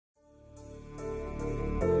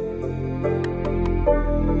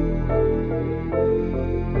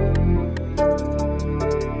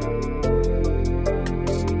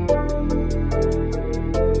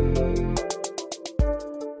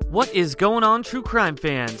What is going on, true crime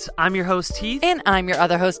fans? I'm your host, Heath. And I'm your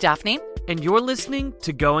other host, Daphne. And you're listening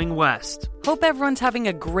to Going West. Hope everyone's having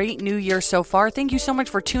a great new year so far. Thank you so much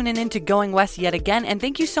for tuning in to Going West yet again. And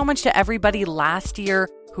thank you so much to everybody last year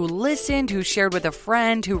who listened, who shared with a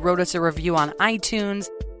friend, who wrote us a review on iTunes.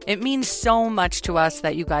 It means so much to us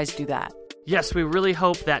that you guys do that. Yes, we really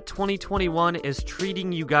hope that 2021 is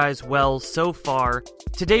treating you guys well so far.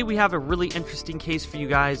 Today we have a really interesting case for you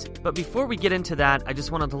guys, but before we get into that, I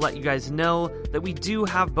just wanted to let you guys know that we do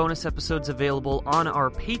have bonus episodes available on our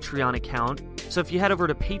Patreon account. So if you head over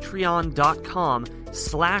to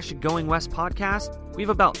patreon.com/GoingWestPodcast, we have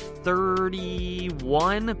about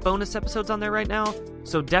 31 bonus episodes on there right now.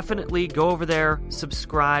 So definitely go over there,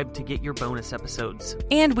 subscribe to get your bonus episodes.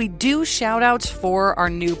 And we do shout outs for our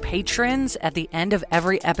new patrons at the end of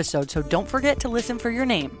every episode, so don't forget to listen for your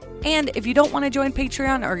name. And if you don't want to join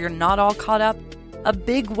Patreon or you're not all caught up, a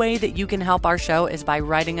big way that you can help our show is by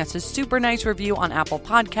writing us a super nice review on Apple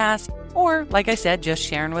Podcasts, or, like I said, just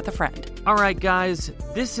sharing with a friend. All right, guys,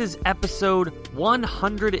 this is episode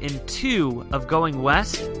 102 of Going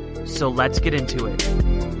West, so let's get into it.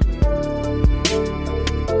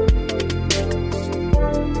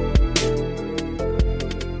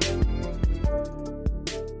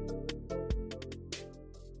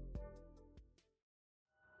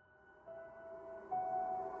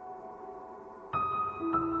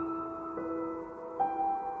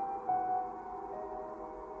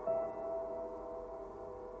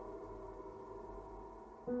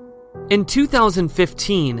 In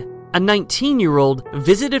 2015, a 19-year-old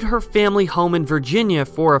visited her family home in Virginia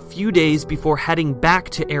for a few days before heading back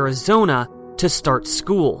to Arizona to start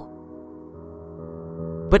school.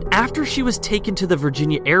 But after she was taken to the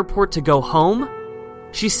Virginia airport to go home,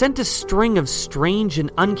 she sent a string of strange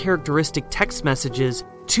and uncharacteristic text messages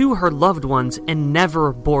to her loved ones and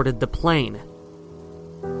never boarded the plane.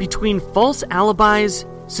 Between false alibis,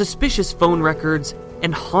 suspicious phone records,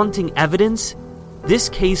 and haunting evidence, this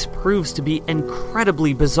case proves to be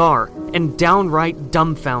incredibly bizarre and downright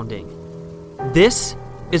dumbfounding. This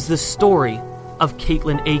is the story of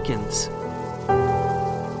Caitlin Akins.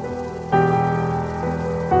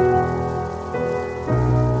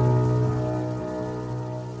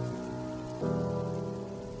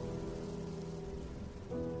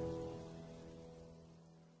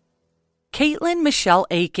 Caitlin Michelle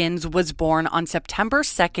Akins was born on September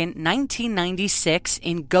 2nd, 1996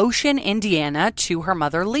 in Goshen, Indiana, to her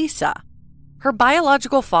mother, Lisa. Her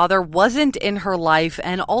biological father wasn't in her life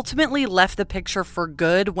and ultimately left the picture for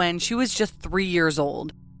good when she was just 3 years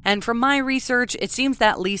old. And from my research, it seems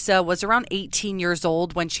that Lisa was around 18 years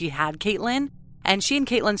old when she had Caitlin, and she and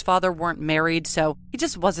Caitlin's father weren't married, so he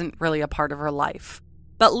just wasn't really a part of her life.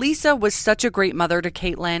 But Lisa was such a great mother to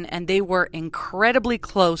Caitlin, and they were incredibly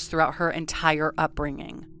close throughout her entire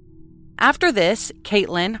upbringing. After this,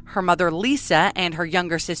 Caitlin, her mother Lisa, and her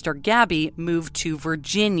younger sister Gabby moved to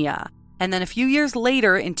Virginia. And then a few years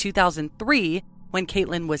later, in 2003, when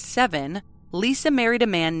Caitlin was 7, Lisa married a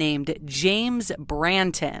man named James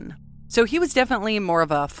Branton. So he was definitely more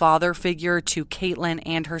of a father figure to Caitlin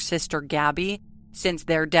and her sister Gabby, since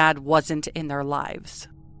their dad wasn't in their lives.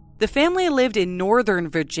 The family lived in Northern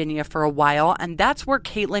Virginia for a while, and that's where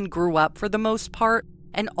Caitlin grew up for the most part,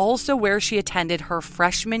 and also where she attended her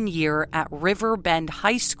freshman year at River Bend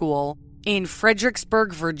High School in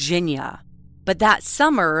Fredericksburg, Virginia. But that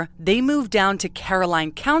summer, they moved down to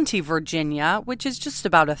Caroline County, Virginia, which is just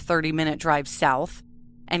about a 30-minute drive south,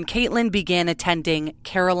 and Caitlin began attending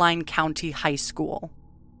Caroline County High School.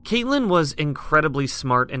 Caitlin was incredibly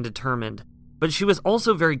smart and determined, but she was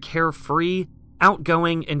also very carefree,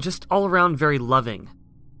 outgoing, and just all around very loving.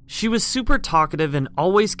 She was super talkative and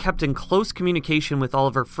always kept in close communication with all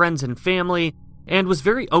of her friends and family, and was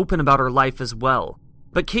very open about her life as well.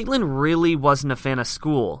 But Caitlin really wasn't a fan of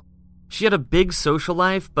school. She had a big social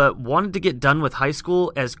life, but wanted to get done with high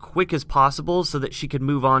school as quick as possible so that she could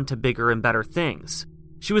move on to bigger and better things.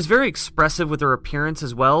 She was very expressive with her appearance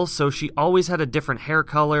as well, so she always had a different hair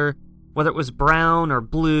color, whether it was brown or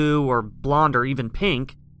blue or blonde or even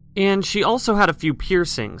pink. And she also had a few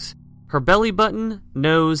piercings. Her belly button,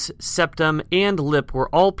 nose, septum, and lip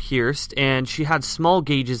were all pierced, and she had small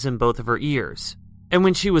gauges in both of her ears. And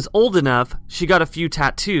when she was old enough, she got a few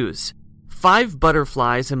tattoos. 5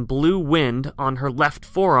 butterflies and blue wind on her left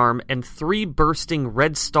forearm and 3 bursting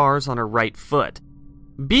red stars on her right foot.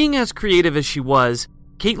 Being as creative as she was,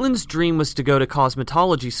 Caitlin's dream was to go to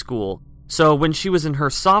cosmetology school, so when she was in her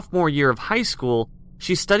sophomore year of high school,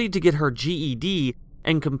 she studied to get her GED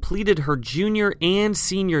and completed her junior and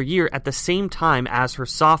senior year at the same time as her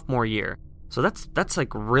sophomore year. So that's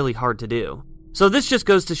like really hard to do. So this just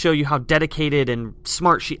goes to show you how dedicated and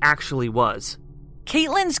smart she actually was.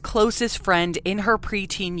 Caitlin's closest friend in her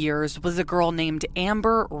preteen years was a girl named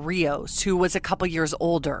Amber Rios, who was a couple years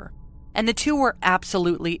older, and the two were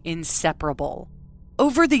absolutely inseparable.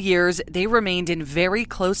 Over the years, they remained in very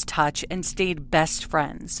close touch and stayed best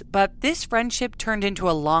friends, but this friendship turned into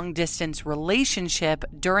a long-distance relationship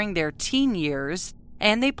during their teen years,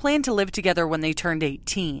 and they planned to live together when they turned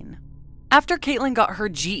 18. After Caitlin got her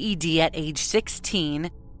GED at age 16,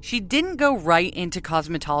 she didn't go right into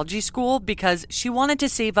cosmetology school because she wanted to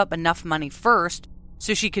save up enough money first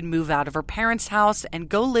so she could move out of her parents' house and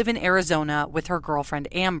go live in Arizona with her girlfriend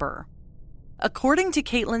Amber. According to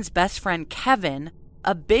Caitlin's best friend Kevin,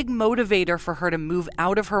 a big motivator for her to move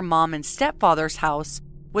out of her mom and stepfather's house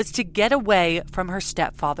was to get away from her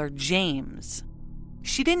stepfather James.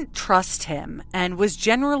 She didn't trust him and was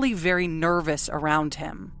generally very nervous around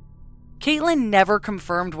him. Caitlin never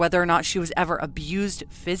confirmed whether or not she was ever abused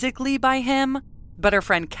physically by him, but her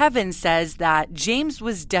friend Kevin says that James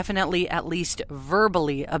was definitely at least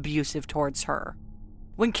verbally abusive towards her.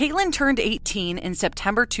 When Caitlin turned 18 in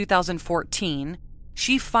September 2014,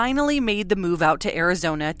 she finally made the move out to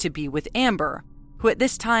Arizona to be with Amber, who at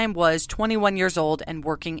this time was 21 years old and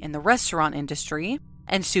working in the restaurant industry,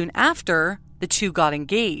 and soon after, the two got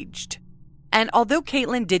engaged. And although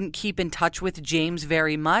Caitlin didn't keep in touch with James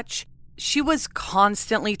very much, she was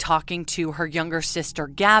constantly talking to her younger sister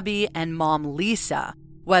Gabby and mom Lisa,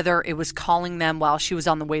 whether it was calling them while she was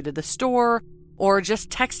on the way to the store or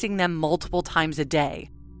just texting them multiple times a day.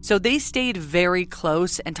 So they stayed very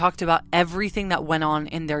close and talked about everything that went on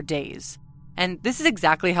in their days. And this is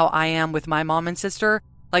exactly how I am with my mom and sister.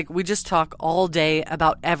 Like, we just talk all day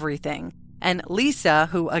about everything. And Lisa,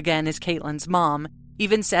 who again is Caitlin's mom,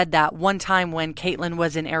 even said that one time when Caitlin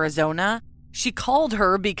was in Arizona, she called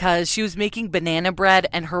her because she was making banana bread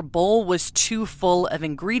and her bowl was too full of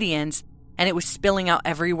ingredients and it was spilling out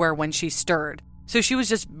everywhere when she stirred. So she was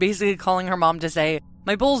just basically calling her mom to say,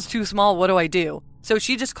 "My bowl's too small, what do I do?" So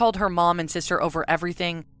she just called her mom and sister over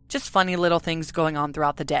everything, just funny little things going on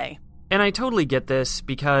throughout the day. And I totally get this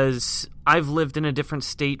because I've lived in a different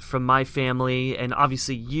state from my family, and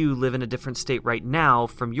obviously you live in a different state right now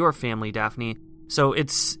from your family, Daphne. So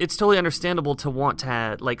it's totally understandable to want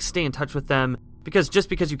to stay in touch with them, because just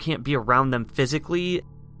because you can't be around them physically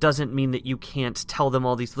doesn't mean that you can't tell them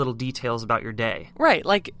all these little details about your day. Right,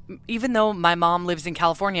 even though my mom lives in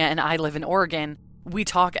California and I live in Oregon, we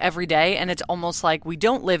talk every day and it's almost like we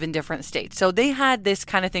don't live in different states. So they had this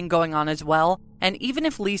kind of thing going on as well. And even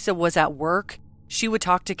if Lisa was at work, she would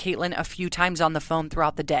talk to Caitlin a few times on the phone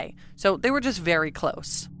throughout the day. So they were just very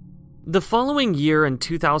close. The following year in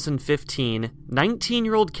 2015,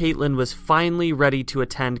 19-year-old Caitlin was finally ready to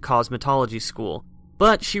attend cosmetology school,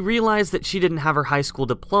 but she realized that she didn't have her high school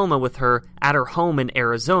diploma with her at her home in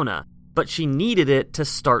Arizona, but she needed it to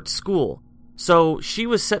start school. So she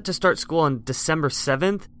was set to start school on December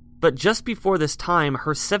 7th, but just before this time,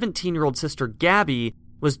 her 17-year-old sister Gabby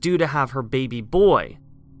was due to have her baby boy.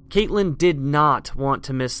 Caitlin did not want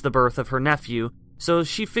to miss the birth of her nephew, so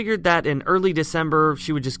she figured that in early December,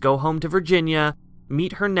 she would just go home to Virginia,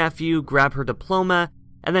 meet her nephew, grab her diploma,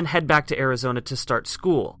 and then head back to Arizona to start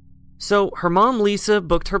school. So her mom, Lisa,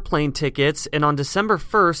 booked her plane tickets, and on December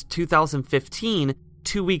 1st, 2015,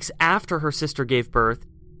 2 weeks after her sister gave birth,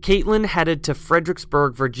 Caitlin headed to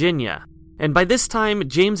Fredericksburg, Virginia. And by this time,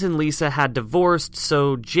 James and Lisa had divorced,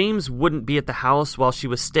 so James wouldn't be at the house while she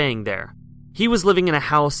was staying there. He was living in a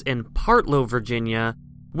house in Partlow, Virginia,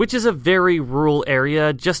 which is a very rural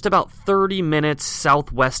area just about 30 minutes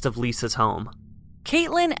southwest of Lisa's home.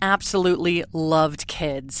 Caitlin absolutely loved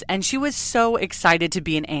kids, and she was so excited to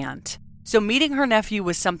be an aunt. So meeting her nephew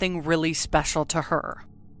was something really special to her.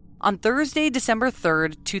 On Thursday, December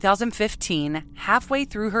 3rd, 2015, halfway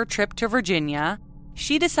through her trip to Virginia,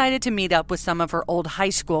 she decided to meet up with some of her old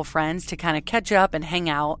high school friends to kind of catch up and hang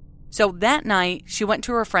out. So that night, she went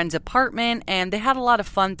to her friend's apartment, and they had a lot of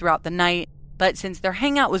fun throughout the night. But since their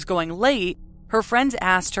hangout was going late, her friends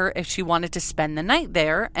asked her if she wanted to spend the night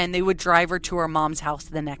there, and they would drive her to her mom's house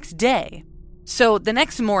the next day. So the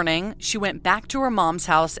next morning, she went back to her mom's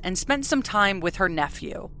house and spent some time with her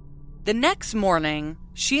nephew. The next morning,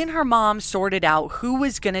 she and her mom sorted out who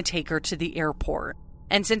was going to take her to the airport.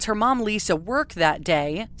 And since her mom Lisa worked that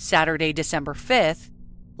day, Saturday, December 5th,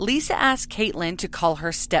 Lisa asked Caitlin to call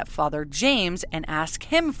her stepfather James and ask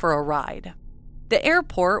him for a ride. The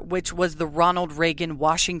airport, which was the Ronald Reagan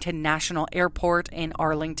Washington National Airport in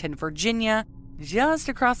Arlington, Virginia, just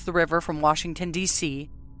across the river from Washington, D.C.,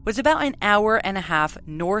 was about an hour and a half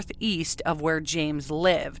northeast of where James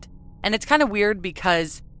lived. And it's kind of weird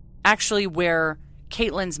because actually where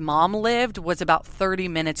Caitlin's mom lived was about 30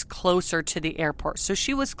 minutes closer to the airport. So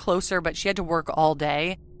she was closer, but she had to work all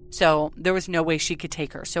day. So there was no way she could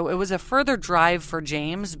take her. So it was a further drive for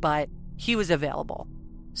James, but he was available.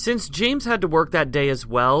 Since James had to work that day as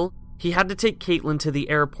well, he had to take Caitlin to the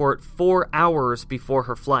airport 4 hours before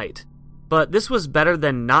her flight. But this was better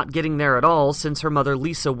than not getting there at all since her mother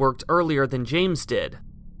Lisa worked earlier than James did.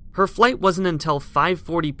 Her flight wasn't until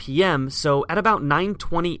 5:40 p.m., so at about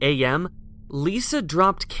 9:20 a.m., Lisa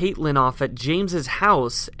dropped Caitlin off at James's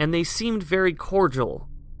house and they seemed very cordial.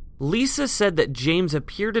 Lisa said that James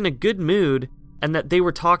appeared in a good mood and that they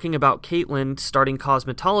were talking about Caitlin starting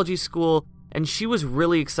cosmetology school, and she was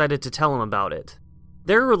really excited to tell him about it.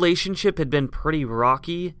 Their relationship had been pretty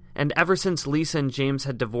rocky, and ever since Lisa and James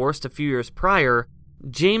had divorced a few years prior,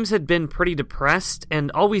 James had been pretty depressed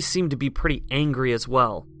and always seemed to be pretty angry as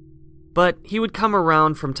well. But he would come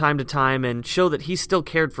around from time to time and show that he still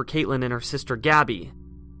cared for Caitlin and her sister Gabby.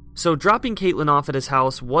 So dropping Caitlin off at his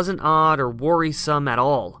house wasn't odd or worrisome at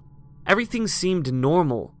all. Everything seemed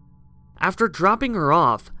normal. After dropping her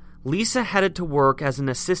off, Lisa headed to work as an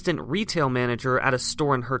assistant retail manager at a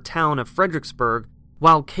store in her town of Fredericksburg,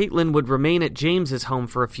 while Caitlin would remain at James's home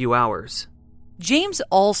for a few hours. James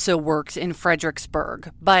also worked in Fredericksburg,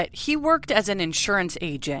 but he worked as an insurance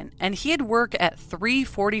agent, and he had work at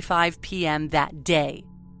 3:45 p.m. that day.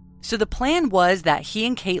 So the plan was that he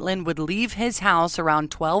and Caitlin would leave his house around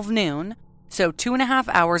 12 noon, so 2.5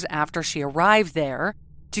 hours after she arrived there,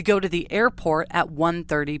 to go to the airport at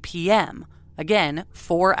 1:30 p.m., again,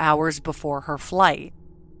 4 hours before her flight.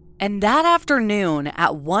 And that afternoon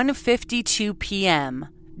at 1:52 p.m.,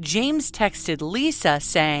 James texted Lisa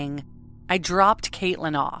saying, "I dropped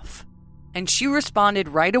Caitlin off." And she responded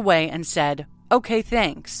right away and said, "Okay,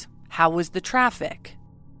 thanks. How was the traffic?"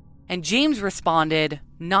 And James responded,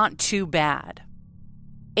 "Not too bad."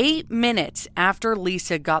 8 minutes after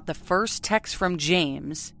Lisa got the first text from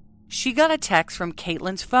James, she got a text from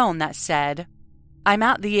Caitlin's phone that said, "I'm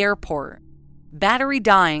at the airport. Battery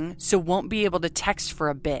dying, so won't be able to text for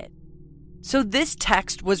a bit." So this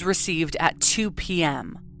text was received at 2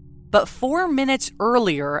 p.m. But 4 minutes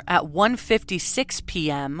earlier at 1:56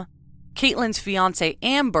 p.m., Caitlin's fiance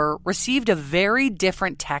Amber received a very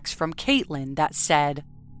different text from Caitlin that said,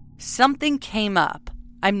 "Something came up.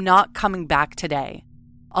 I'm not coming back today.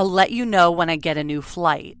 I'll let you know when I get a new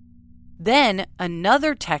flight." Then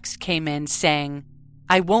another text came in saying,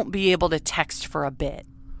 "I won't be able to text for a bit."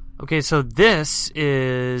 Okay, so this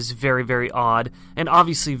is very, very odd and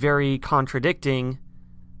obviously very contradicting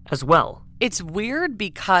as well. It's weird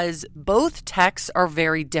because both texts are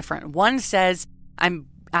very different. One says, "I'm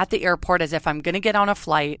at the airport as if I'm going to get on a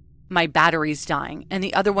flight. My battery's dying." And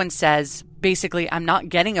the other one says, basically, "I'm not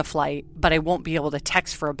getting a flight, but I won't be able to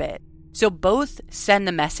text for a bit." So both send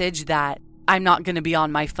the message that I'm not going to be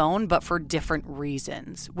on my phone, but for different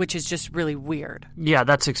reasons, which is just really weird. Yeah,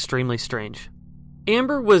 that's extremely strange.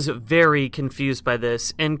 Amber was very confused by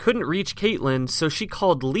this and couldn't reach Caitlin, so she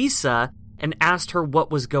called Lisa and asked her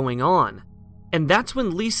what was going on. And that's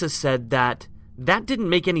when Lisa said that didn't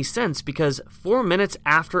make any sense because 4 minutes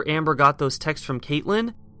after Amber got those texts from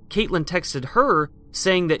Caitlin, Caitlin texted her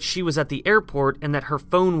saying that she was at the airport and that her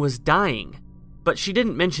phone was dying. But she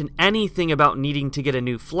didn't mention anything about needing to get a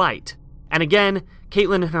new flight. And again,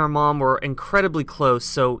 Caitlin and her mom were incredibly close,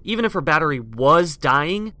 so even if her battery was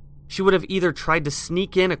dying, she would have either tried to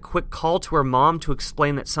sneak in a quick call to her mom to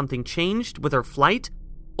explain that something changed with her flight,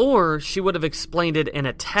 or she would have explained it in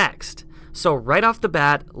a text. So right off the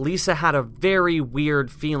bat, Lisa had a very weird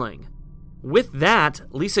feeling. With that,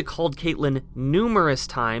 Lisa called Caitlin numerous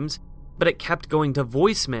times, but it kept going to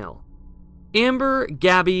voicemail. Amber,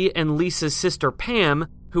 Gabby, and Lisa's sister Pam,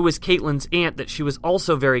 who was Caitlin's aunt that she was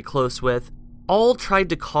also very close with, all tried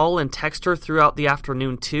to call and text her throughout the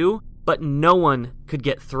afternoon too, but no one could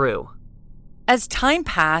get through. As time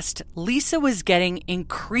passed, Lisa was getting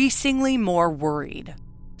increasingly more worried.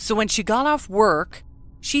 So when she got off work,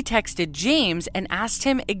 she texted James and asked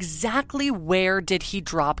him exactly where did he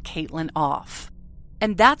drop Caitlin off.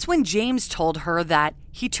 And that's when James told her that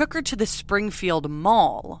he took her to the Springfield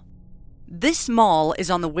Mall. This mall is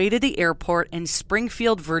on the way to the airport in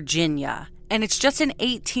Springfield, Virginia, and it's just an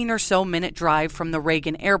 18 or so minute drive from the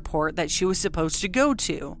Reagan Airport that she was supposed to go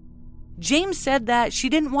to. James said that she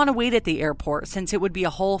didn't want to wait at the airport since it would be a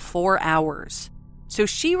whole 4 hours. So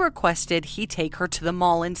she requested he take her to the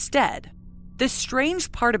mall instead. The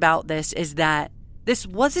strange part about this is that this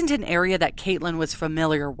wasn't an area that Caitlin was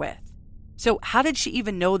familiar with. So how did she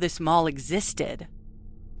even know this mall existed?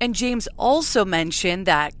 And James also mentioned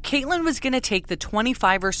that Caitlin was going to take the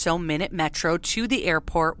 25 or so minute metro to the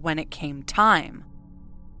airport when it came time.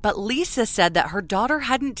 But Lisa said that her daughter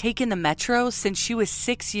hadn't taken the Metro since she was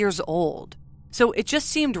 6 years old. So it just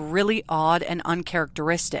seemed really odd and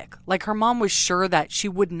uncharacteristic, like her mom was sure that she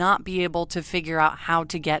would not be able to figure out how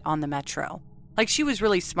to get on the Metro. Like, she was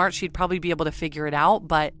really smart, she'd probably be able to figure it out,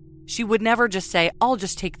 but she would never just say, I'll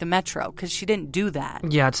just take the Metro, because she didn't do that.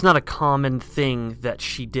 Yeah, it's not a common thing that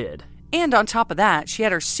she did. And on top of that, she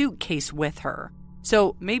had her suitcase with her.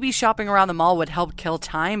 So maybe shopping around the mall would help kill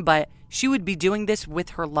time, but she would be doing this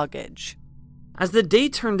with her luggage. As the day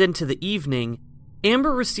turned into the evening,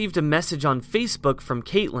 Amber received a message on Facebook from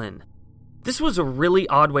Caitlin. This was a really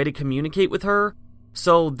odd way to communicate with her,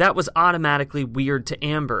 so that was automatically weird to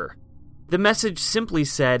Amber. The message simply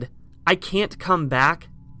said, "I can't come back,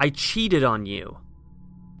 I cheated on you."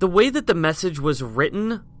 The way that the message was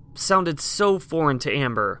written sounded so foreign to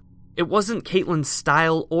Amber. It wasn't Caitlin's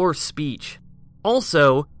style or speech.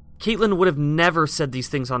 Also, Caitlin would have never said these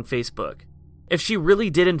things on Facebook. If she really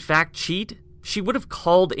did in fact cheat, she would have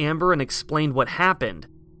called Amber and explained what happened,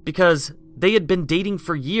 because they had been dating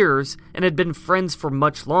for years and had been friends for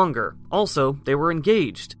much longer. Also, they were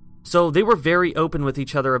engaged, so they were very open with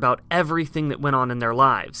each other about everything that went on in their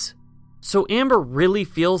lives. So Amber really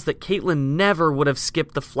feels that Caitlin never would have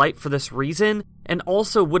skipped the flight for this reason, and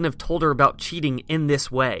also wouldn't have told her about cheating in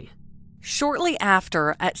this way. Shortly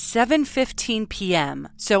after, at 7:15 p.m.,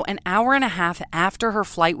 so an hour and a half after her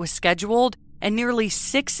flight was scheduled, and nearly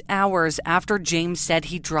 6 hours after James said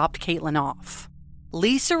he dropped Caitlin off,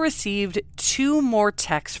 Lisa received 2 more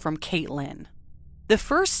texts from Caitlin. The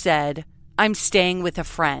first said, "I'm staying with a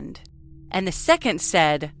friend," and the second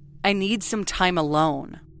said, "I need some time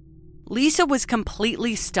alone." Lisa was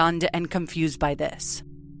completely stunned and confused by this.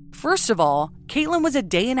 First of all, Caitlin was a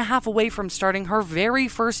day and a half away from starting her very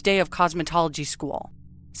first day of cosmetology school,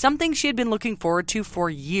 something she had been looking forward to for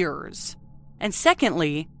years. And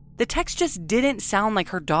secondly, the text just didn't sound like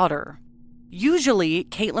her daughter. Usually,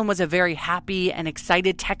 Caitlin was a very happy and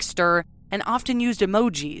excited texter and often used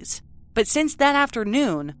emojis. But since that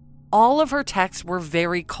afternoon, all of her texts were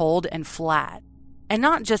very cold and flat. And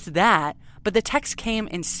not just that, but the text came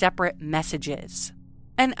in separate messages.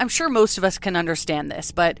 And I'm sure most of us can understand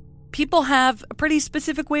this, but people have a pretty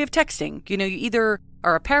specific way of texting. You know, you either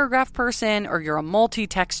are a paragraph person or you're a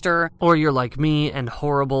multi-texter. Or you're like me and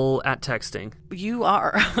horrible at texting. You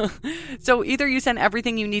are. So either you send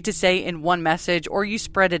everything you need to say in one message or you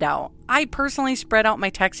spread it out. I personally spread out my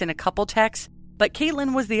text in a couple texts, but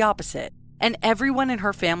Caitlin was the opposite. And everyone in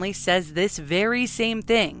her family says this very same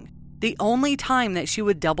thing. The only time that she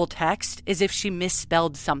would double text is if she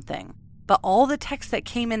misspelled something. But all the texts that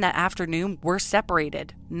came in that afternoon were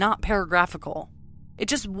separated, not paragraphical. It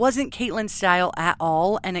just wasn't Caitlin's style at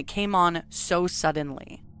all, and it came on so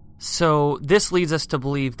suddenly. So this leads us to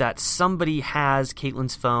believe that somebody has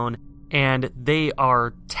Caitlin's phone, and they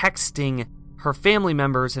are texting her family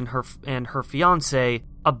members and her fiance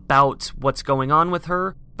about what's going on with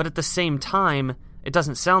her. But at the same time, it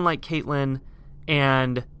doesn't sound like Caitlin,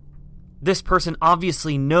 and this person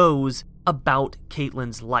obviously knows about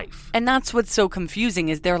Caitlin's life. And that's what's so confusing,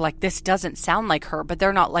 is they're like, this doesn't sound like her, but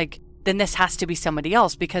they're not like, then this has to be somebody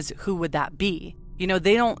else, because who would that be? You know,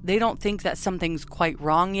 they don't think that something's quite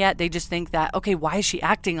wrong yet. They just think that, okay, why is she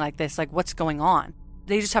acting like this? Like, what's going on?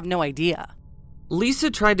 They just have no idea.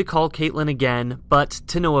 Lisa tried to call Caitlin again, but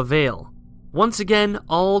to no avail. Once again,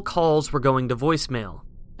 all calls were going to voicemail,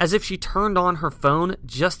 as if she turned on her phone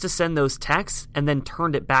just to send those texts and then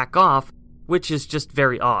turned it back off, which is just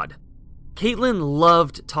very odd. Caitlin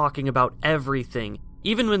loved talking about everything,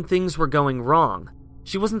 even when things were going wrong.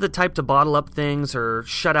 She wasn't the type to bottle up things or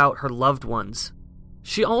shut out her loved ones.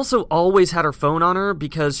 She also always had her phone on her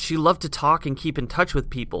because she loved to talk and keep in touch with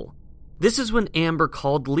people. This is when Amber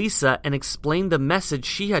called Lisa and explained the message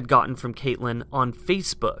she had gotten from Caitlin on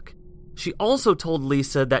Facebook. She also told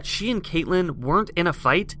Lisa that she and Caitlin weren't in a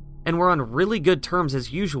fight and were on really good terms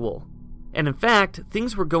as usual. And in fact,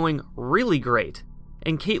 things were going really great.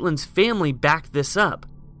 And Caitlin's family backed this up,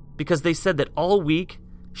 because they said that all week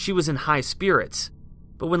she was in high spirits.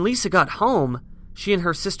 But when Lisa got home, she and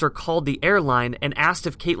her sister called the airline and asked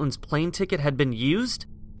if Caitlin's plane ticket had been used,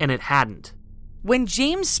 and it hadn't. When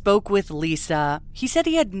James spoke with Lisa, he said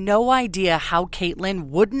he had no idea how Caitlin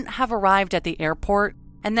wouldn't have arrived at the airport,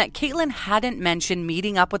 and that Caitlin hadn't mentioned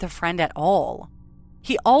meeting up with a friend at all.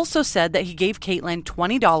 He also said that he gave Caitlin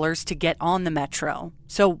 $20 to get on the Metro,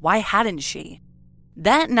 so why hadn't she?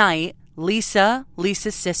 That night, Lisa,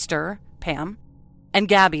 Lisa's sister, Pam, and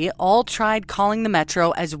Gabby all tried calling the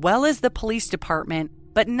Metro as well as the police department,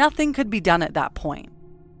 but nothing could be done at that point.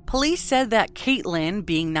 Police said that Caitlin,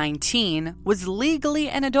 being 19, was legally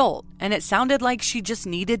an adult, and it sounded like she just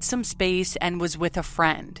needed some space and was with a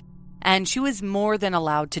friend. And she was more than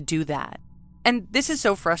allowed to do that. And this is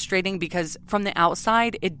so frustrating because from the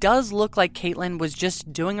outside, it does look like Caitlin was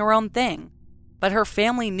just doing her own thing. But her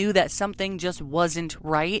family knew that something just wasn't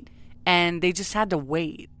right, and they just had to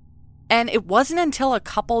wait. And it wasn't until a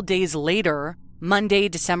couple days later, Monday,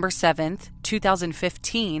 December 7th,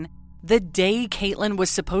 2015, the day Caitlin was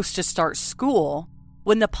supposed to start school,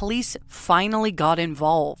 when the police finally got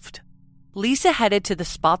involved. Lisa headed to the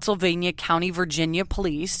Spotsylvania County, Virginia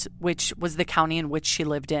Police, which was the county in which she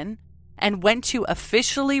lived in, and went to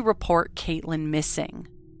officially report Caitlin missing.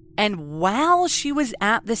 And while she was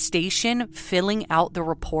at the station filling out the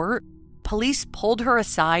report, police pulled her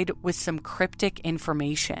aside with some cryptic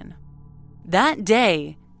information. That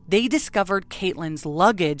day, they discovered Caitlin's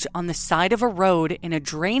luggage on the side of a road in a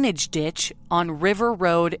drainage ditch on River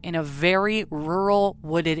Road in a very rural,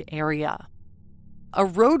 wooded area. A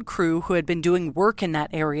road crew who had been doing work in that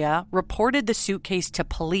area reported the suitcase to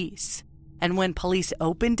police, and when police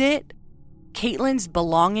opened it, Caitlin's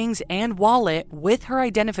belongings and wallet with her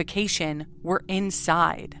identification were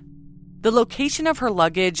inside. The location of her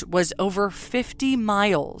luggage was over 50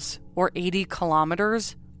 miles, or 80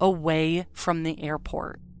 kilometers, away from the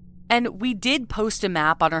airport. And we did post a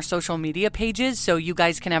map on our social media pages so you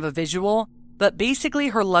guys can have a visual, but basically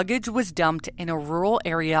her luggage was dumped in a rural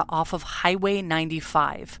area off of Highway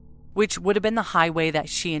 95, which would have been the highway that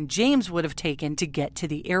she and James would have taken to get to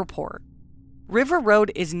the airport. River Road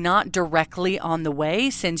is not directly on the way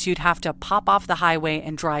since you'd have to pop off the highway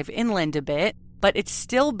and drive inland a bit, but it's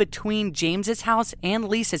still between James's house and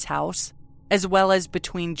Lisa's house, as well as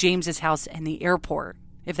between James's house and the airport,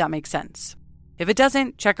 if that makes sense. If it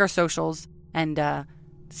doesn't, check our socials and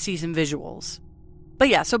see some visuals. But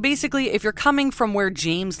yeah, so basically, if you're coming from where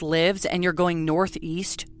James lives and you're going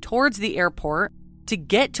northeast towards the airport, to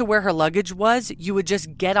get to where her luggage was, you would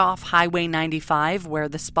just get off Highway 95, where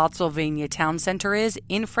the Spotsylvania Town Center is,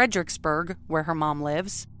 in Fredericksburg, where her mom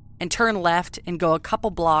lives, and turn left and go a couple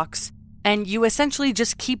blocks, and you essentially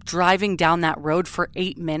just keep driving down that road for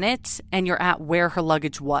 8 minutes, and you're at where her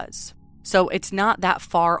luggage was. So it's not that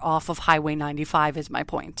far off of Highway 95 is my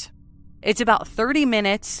point. It's about 30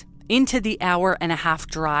 minutes into the hour-and-a-half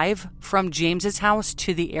drive from James's house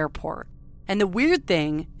to the airport. And the weird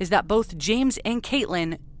thing is that both James and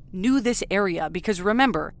Caitlin knew this area because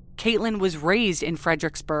remember, Caitlin was raised in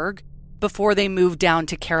Fredericksburg before they moved down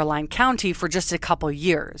to Caroline County for just a couple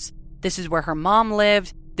years. This is where her mom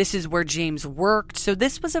lived. This is where James worked. So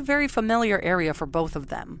this was a very familiar area for both of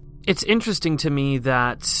them. It's interesting to me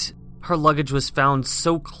that her luggage was found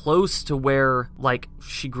so close to where,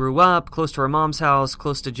 she grew up, close to her mom's house,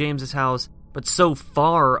 close to James's house, but so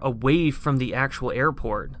far away from the actual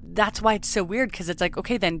airport. That's why it's so weird, because it's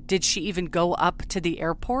okay, then did she even go up to the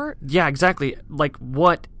airport? Yeah, exactly.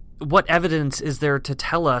 What evidence is there to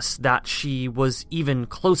tell us that she was even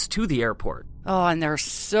close to the airport? Oh, and there's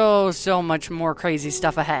so much more crazy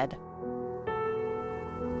stuff ahead.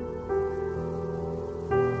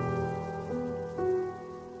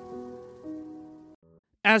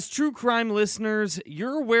 As true crime listeners,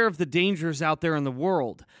 you're aware of the dangers out there in the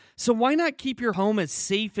world, so why not keep your home as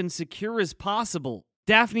safe and secure as possible?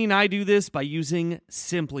 Daphne and I do this by using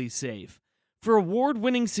SimpliSafe. For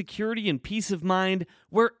award-winning security and peace of mind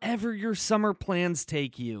wherever your summer plans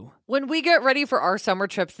take you. When we get ready for our summer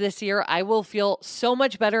trips this year, I will feel so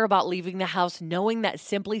much better about leaving the house knowing that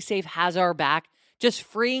SimpliSafe has our back, just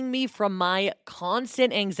freeing me from my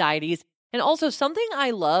constant anxieties. And also, something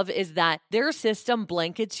I love is that their system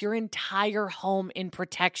blankets your entire home in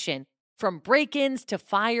protection, from break-ins to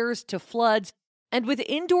fires to floods. And with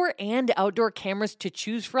indoor and outdoor cameras to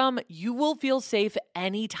choose from, you will feel safe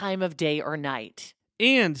any time of day or night.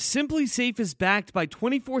 And SimpliSafe is backed by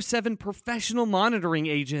 24/7 professional monitoring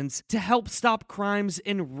agents to help stop crimes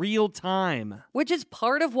in real time. Which is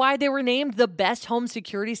part of why they were named the best home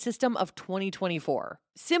security system of 2024.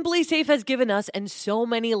 SimpliSafe has given us and so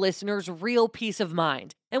many listeners real peace of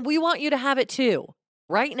mind, and we want you to have it too.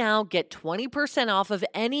 Right now, get 20% off of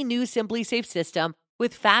any new SimpliSafe system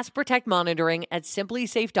with Fast Protect monitoring at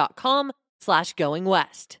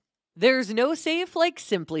simplisafe.com/goingwest. There's no safe like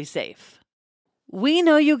SimpliSafe. We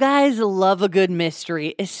know you guys love a good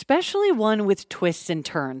mystery, especially one with twists and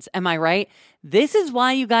turns. Am I right? This is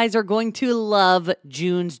why you guys are going to love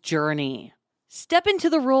June's Journey. Step into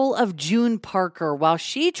the role of June Parker while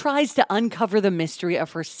she tries to uncover the mystery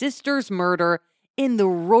of her sister's murder in the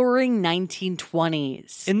roaring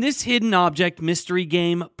 1920s. In this hidden object mystery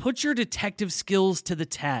game, put your detective skills to the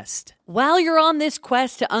test. While you're on this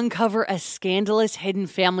quest to uncover a scandalous hidden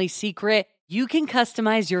family secret, you can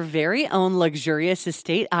customize your very own luxurious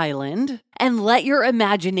estate island and let your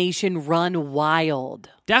imagination run wild.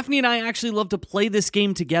 Daphne and I actually love to play this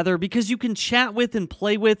game together because you can chat with and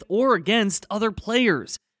play with or against other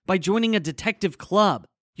players by joining a detective club.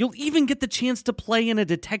 You'll even get the chance to play in a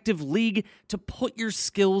detective league to put your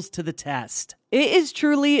skills to the test. It is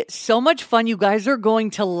truly so much fun. You guys are going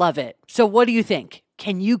to love it. So what do you think?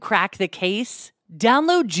 Can you crack the case?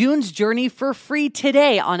 Download June's Journey for free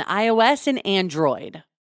today on iOS and Android.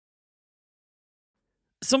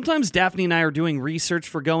 Sometimes Daphne and I are doing research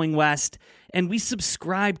for Going West, and we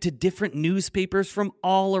subscribe to different newspapers from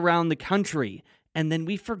all around the country, and then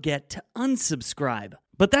we forget to unsubscribe.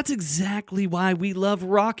 But that's exactly why we love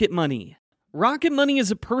Rocket Money. Rocket Money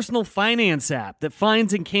is a personal finance app that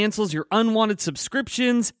finds and cancels your unwanted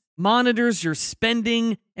subscriptions, monitors your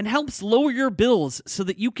spending, and helps lower your bills so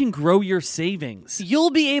that you can grow your savings.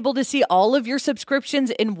 You'll be able to see all of your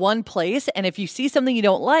subscriptions in one place, and if you see something you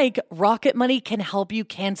don't like, Rocket Money can help you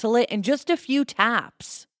cancel it in just a few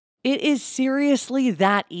taps. It is seriously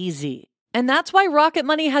that easy. And that's why Rocket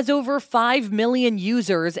Money has over 5 million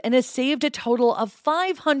users and has saved a total of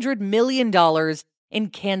 $500 million in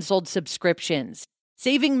canceled subscriptions,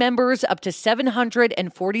 saving members up to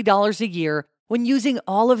 $740 a year when using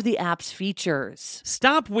all of the app's features.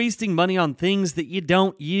 Stop wasting money on things that you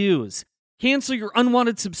don't use. Cancel your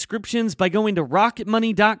unwanted subscriptions by going to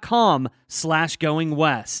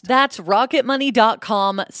rocketmoney.com/goingwest. That's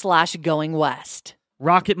rocketmoney.com/goingwest.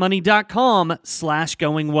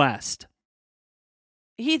 rocketmoney.com/goingwest.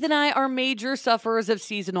 Heath and I are major sufferers of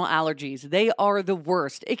seasonal allergies. They are the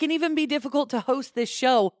worst. It can even be difficult to host this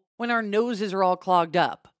show when our noses are all clogged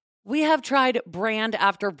up. We have tried brand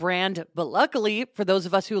after brand, but luckily, for those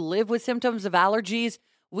of us who live with symptoms of allergies,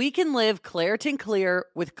 we can live Claritin Clear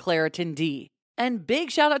with Claritin D. And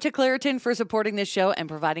big shout out to Claritin for supporting this show and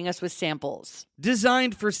providing us with samples.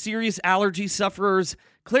 Designed for serious allergy sufferers,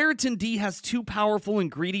 Claritin D has 2 powerful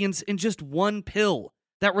ingredients in just one pill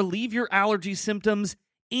that relieve your allergy symptoms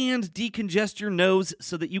and decongest your nose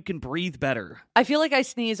so that you can breathe better. I feel like I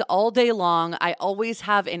sneeze all day long. I always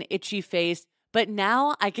have an itchy face, but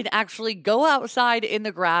now I can actually go outside in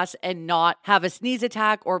the grass and not have a sneeze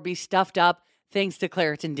attack or be stuffed up thanks to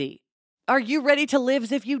Claritin D. Are you ready to live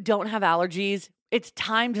as if you don't have allergies? It's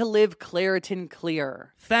time to live Claritin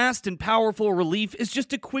Clear. Fast and powerful relief is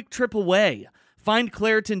just a quick trip away. Find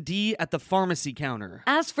Claritin D at the pharmacy counter.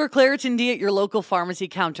 Ask for Claritin D at your local pharmacy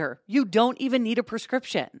counter. You don't even need a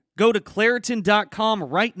prescription. Go to Claritin.com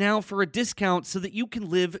right now for a discount so that you can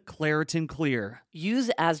live Claritin Clear. Use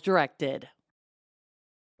as directed.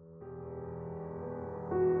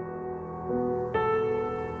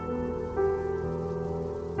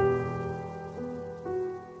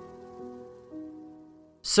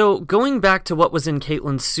 So, going back to what was in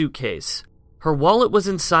Caitlin's suitcase, her wallet was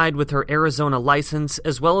inside with her Arizona license,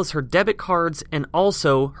 as well as her debit cards, and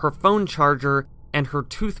also her phone charger and her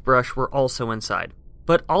toothbrush were also inside.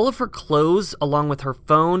 But all of her clothes, along with her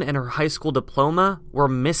phone and her high school diploma, were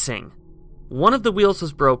missing. One of the wheels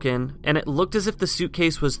was broken, and it looked as if the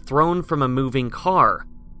suitcase was thrown from a moving car.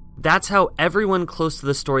 That's how everyone close to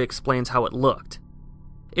the story explains how it looked.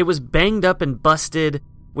 It was banged up and busted,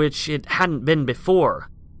 which it hadn't been before.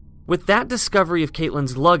 With that discovery of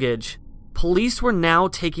Caitlin's luggage, police were now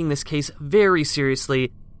taking this case very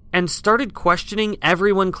seriously and started questioning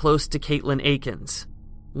everyone close to Caitlin Akins.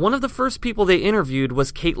 One of the first people they interviewed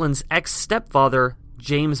was Caitlin's ex-stepfather,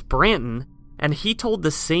 James Branton, and he told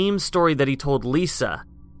the same story that he told Lisa,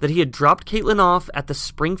 that he had dropped Caitlin off at the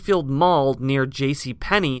Springfield Mall near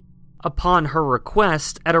JCPenney upon her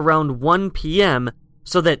request at around 1 p.m.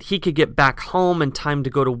 so that he could get back home in time to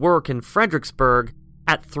go to work in Fredericksburg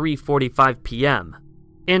at 3:45 p.m.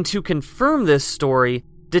 And to confirm this story,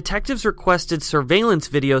 detectives requested surveillance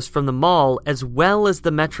videos from the mall as well as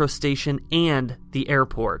the metro station and the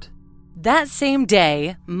airport. That same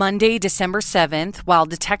day, Monday, December 7th, while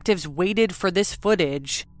detectives waited for this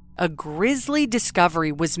footage, a grisly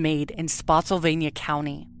discovery was made in Spotsylvania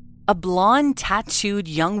County. A blonde, tattooed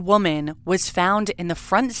young woman was found in the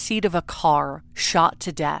front seat of a car, shot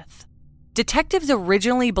to death. Detectives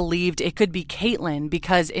originally believed it could be Caitlin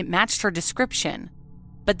because it matched her description,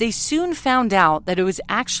 but they soon found out that it was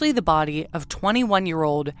actually the body of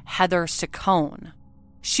 21-year-old Heather Saccone.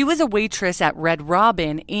 She was a waitress at Red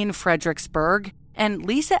Robin in Fredericksburg, and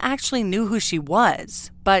Lisa actually knew who she was,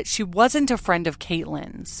 but she wasn't a friend of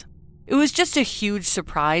Caitlin's. It was just a huge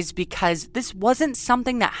surprise because this wasn't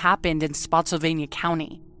something that happened in Spotsylvania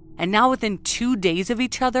County. And now within 2 days of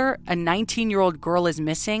each other, a 19-year-old girl is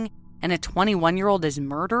missing and a 21-year-old is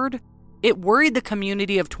murdered. It worried the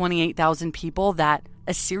community of 28,000 people that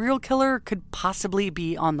a serial killer could possibly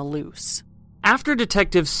be on the loose. After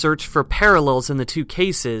detectives searched for parallels in the two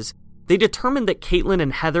cases, they determined that Caitlin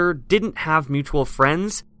and Heather didn't have mutual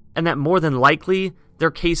friends and that more than likely,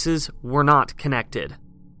 their cases were not connected.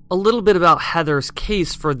 A little bit about Heather's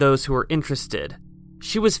case for those who are interested.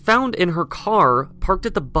 She was found in her car, parked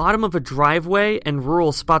at the bottom of a driveway in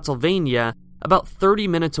rural Spotsylvania, about 30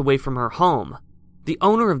 minutes away from her home. The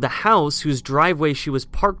owner of the house, whose driveway she was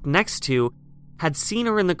parked next to, had seen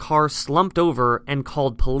her in the car slumped over and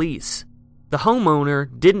called police. The homeowner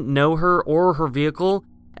didn't know her or her vehicle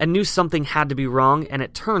and knew something had to be wrong, and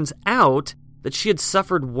it turns out that she had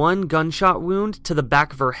suffered one gunshot wound to the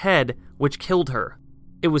back of her head, which killed her.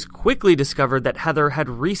 It was quickly discovered that Heather had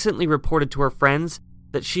recently reported to her friends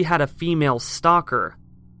that she had a female stalker,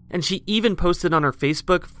 and she even posted on her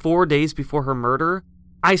Facebook 4 days before her murder,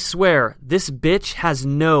 "I swear, this bitch has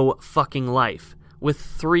no fucking life," with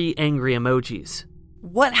 3 angry emojis.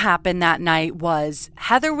 What happened that night was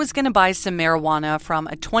Heather was going to buy some marijuana from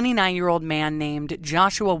a 29-year-old man named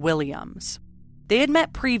Joshua Williams. They had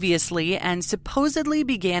met previously and supposedly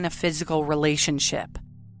began a physical relationship,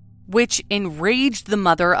 which enraged the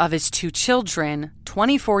mother of his 2 children,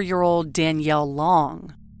 24-year-old Danielle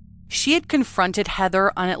Long. She had confronted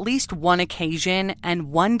Heather on at least one occasion,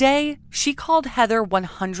 and one day, she called Heather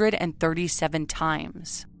 137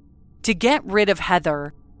 times. To get rid of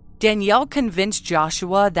Heather, Danielle convinced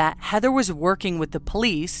Joshua that Heather was working with the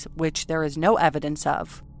police, which there is no evidence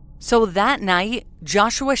of. So that night,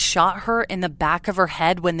 Joshua shot her in the back of her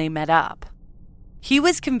head when they met up. He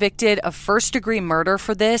was convicted of first-degree murder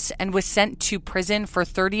for this and was sent to prison for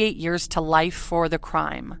 38 years to life for the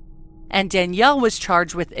crime. And Danielle was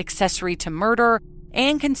charged with accessory to murder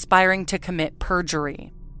and conspiring to commit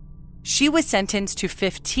perjury. She was sentenced to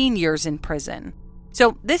 15 years in prison.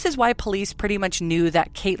 So this is why police pretty much knew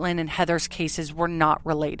that Caitlin and Heather's cases were not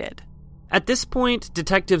related. At this point,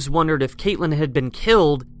 detectives wondered if Caitlin had been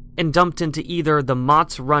killed and dumped into either the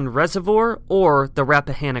Mott's Run Reservoir or the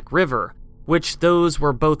Rappahannock River, which those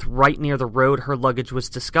were both right near the road her luggage was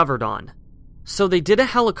discovered on. So they did a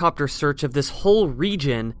helicopter search of this whole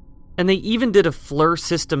region, and they even did a FLIR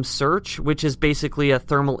system search, which is basically a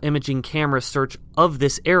thermal imaging camera search of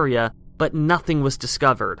this area, but nothing was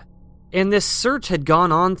discovered. And this search had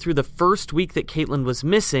gone on through the first week that Caitlin was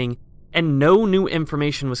missing, and no new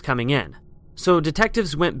information was coming in. So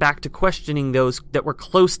detectives went back to questioning those that were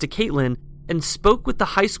close to Caitlin and spoke with the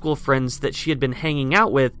high school friends that she had been hanging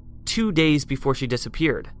out with 2 days before she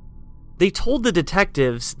disappeared. They told the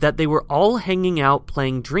detectives that they were all hanging out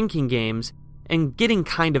playing drinking games and getting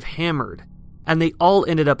kind of hammered, and they all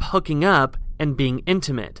ended up hooking up and being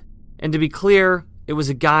intimate. And to be clear, it was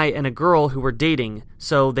a guy and a girl who were dating,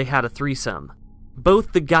 so they had a threesome.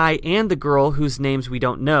 Both the guy and the girl, whose names we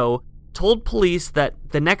don't know, told police that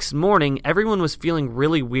the next morning everyone was feeling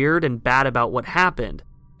really weird and bad about what happened,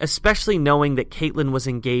 especially knowing that Caitlin was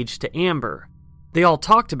engaged to Amber. They all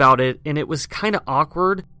talked about it, and it was kind of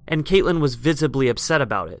awkward, and Caitlin was visibly upset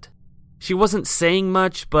about it. She wasn't saying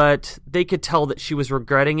much, but they could tell that she was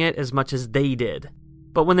regretting it as much as they did.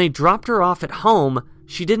 But when they dropped her off at home,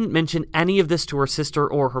 she didn't mention any of this to her sister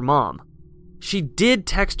or her mom. She did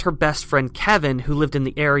text her best friend Kevin, who lived in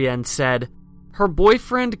the area, and said, "Her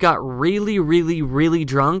boyfriend got really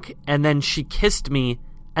drunk, and then she kissed me,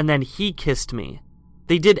 and then he kissed me.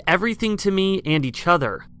 They did everything to me and each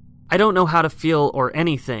other. I don't know how to feel or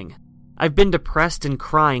anything. I've been depressed and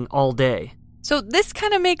crying all day." So this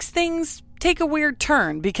kind of makes things take a weird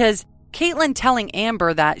turn, because Caitlin telling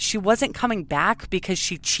Amber that she wasn't coming back because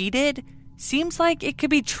she cheated seems like it could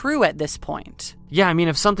be true at this point. Yeah, I mean,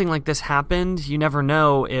 if something like this happened, you never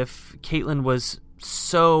know if Caitlin was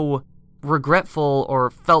so regretful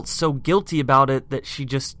or felt so guilty about it that she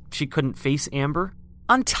couldn't face Amber.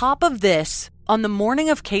 On top of this, on the morning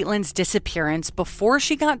of Caitlin's disappearance, before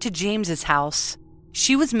she got to James's house,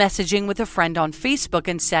 she was messaging with a friend on Facebook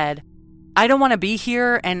and said, "I don't want to be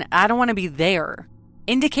here and I don't want to be there,"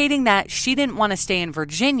 indicating that she didn't want to stay in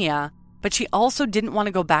Virginia, but she also didn't want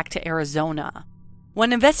to go back to Arizona.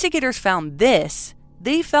 When investigators found this,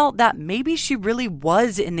 they felt that maybe she really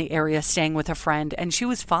was in the area staying with a friend and she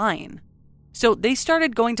was fine. So they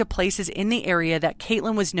started going to places in the area that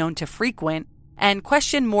Caitlin was known to frequent and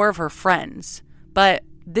questioned more of her friends, but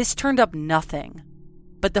this turned up nothing.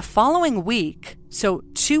 But the following week, so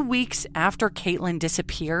 2 weeks after Caitlin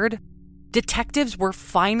disappeared, Detectives were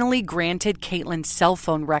finally granted Caitlin's cell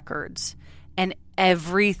phone records, and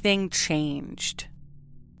everything changed.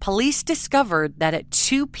 Police discovered that at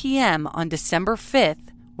 2 p.m. on December 5th,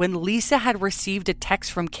 when Lisa had received a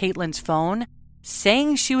text from Caitlin's phone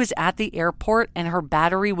saying she was at the airport and her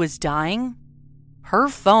battery was dying, her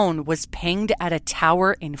phone was pinged at a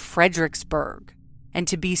tower in Fredericksburg. And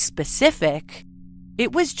to be specific,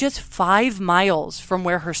 it was just 5 miles from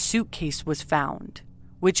where her suitcase was found,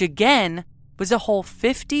 which again was a whole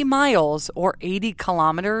 50 miles or 80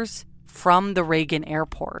 kilometers from the Reagan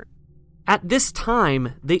airport. At this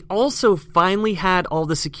time, they also finally had all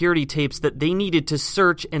the security tapes that they needed to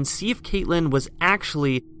search and see if Caitlin was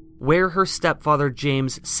actually where her stepfather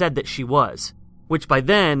James said that she was, which by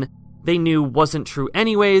then they knew wasn't true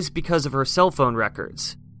anyways because of her cell phone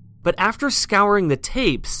records. But after scouring the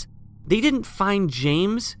tapes, they didn't find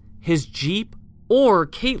James, his Jeep, or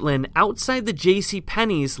Caitlin outside the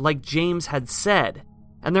JCPenney's like James had said.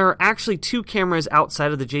 And there are actually 2 cameras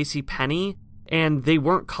outside of the JCPenney, and they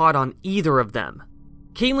weren't caught on either of them.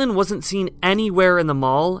 Caitlin wasn't seen anywhere in the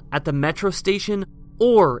mall, at the metro station,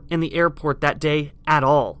 or in the airport that day at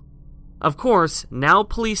all. Of course, now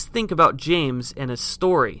police think about James and his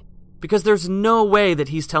story, because there's no way that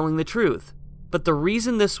he's telling the truth. But the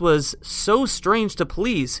reason this was so strange to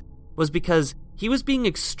police was because he was being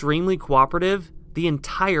extremely cooperative the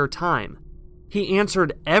entire time. He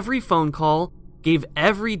answered every phone call, gave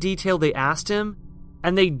every detail they asked him,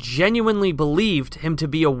 and they genuinely believed him to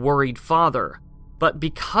be a worried father. But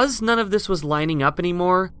because none of this was lining up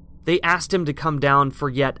anymore, they asked him to come down for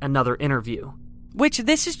yet another interview. Which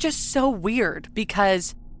this is just so weird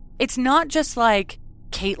because it's not just like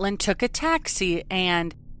Caitlin took a taxi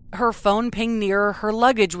and her phone pinged near her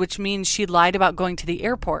luggage, which means she lied about going to the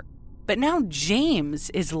airport. But now James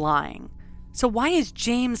is lying. So why is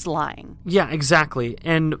James lying? Yeah, exactly.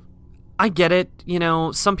 And I get it. You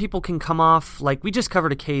know, some people can come off, like we just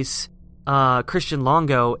covered a case, Christian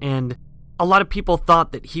Longo, and a lot of people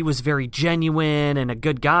thought that he was very genuine and a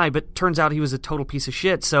good guy, but turns out he was a total piece of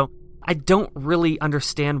shit. So I don't really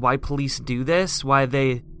understand why police do this, why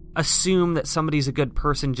they assume that somebody's a good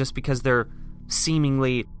person just because they're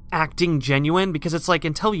seemingly acting genuine, because it's like,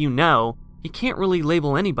 until you know, you can't really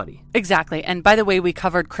label anybody. Exactly. And by the way, we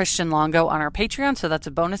covered Christian Longo on our Patreon, so that's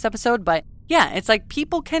a bonus episode. But yeah, it's like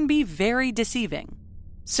people can be very deceiving.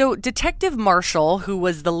 So Detective Marshall, who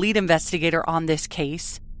was the lead investigator on this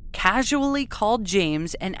case, casually called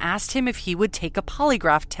James and asked him if he would take a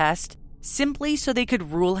polygraph test simply so they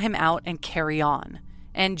could rule him out and carry on.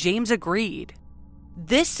 And James agreed.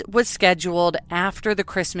 This was scheduled after the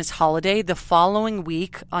Christmas holiday the following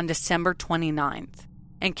week on December 29th.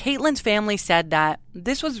 And Caitlin's family said that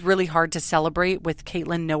this was really hard to celebrate with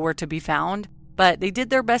Caitlin nowhere to be found, but they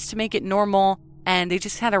did their best to make it normal, and they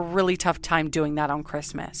just had a really tough time doing that on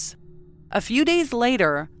Christmas. A few days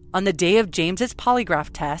later, on the day of James's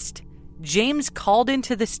polygraph test, James called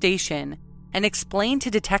into the station and explained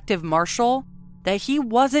to Detective Marshall that he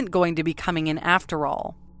wasn't going to be coming in after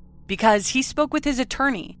all, because he spoke with his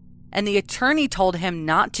attorney, and the attorney told him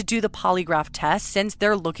not to do the polygraph test since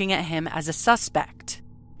they're looking at him as a suspect.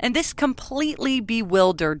 And this completely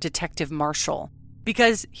bewildered Detective Marshall,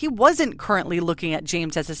 because he wasn't currently looking at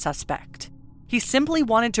James as a suspect. He simply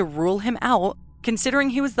wanted to rule him out, considering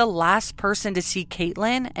he was the last person to see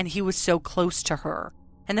Caitlin and he was so close to her.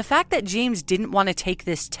 And the fact that James didn't want to take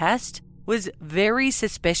this test was very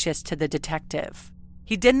suspicious to the detective.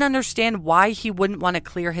 He didn't understand why he wouldn't want to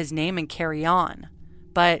clear his name and carry on.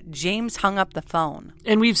 But James hung up the phone.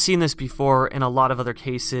 And we've seen this before in a lot of other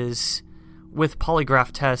cases with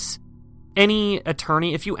polygraph tests. Any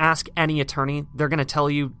attorney, if you ask any attorney, they're going to tell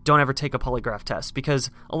you don't ever take a polygraph test,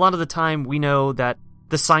 because a lot of the time we know that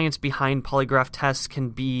the science behind polygraph tests can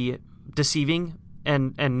be deceiving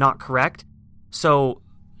and not correct. So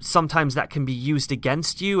sometimes that can be used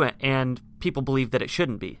against you, and people believe that it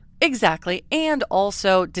shouldn't be. Exactly. And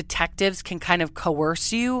also detectives can kind of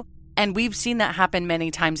coerce you, and we've seen that happen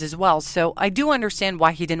many times as well. So I do understand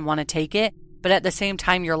why he didn't want to take it, but at the same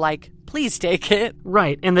time you're like, please take it.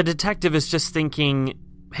 Right. And the detective is just thinking,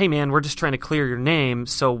 hey man, we're just trying to clear your name,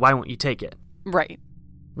 so why won't you take it? Right.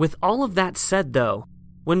 With all of that said though,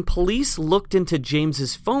 when police looked into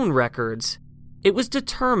James's phone records, it was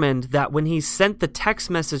determined that when he sent the text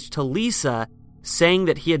message to Lisa saying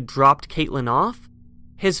that he had dropped Caitlin off,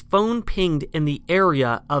 his phone pinged in the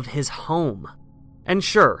area of his home. And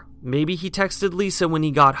sure, maybe he texted Lisa when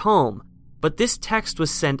he got home, but this text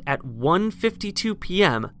was sent at 1:52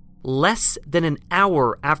 p.m., less than an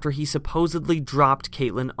hour after he supposedly dropped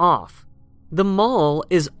Caitlin off. The mall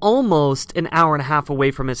is almost an hour and a half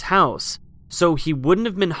away from his house, so he wouldn't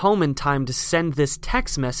have been home in time to send this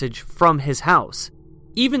text message from his house.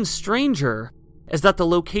 Even stranger is that the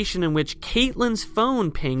location in which Caitlin's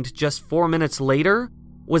phone pinged just 4 minutes later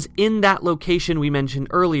was in that location we mentioned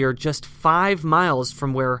earlier, just 5 miles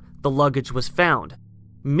from where the luggage was found,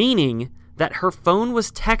 meaning that her phone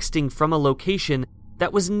was texting from a location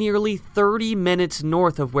that was nearly 30 minutes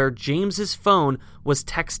north of where James's phone was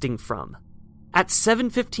texting from. At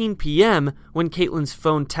 7:15 p.m., when Caitlin's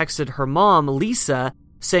phone texted her mom, Lisa,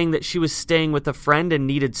 saying that she was staying with a friend and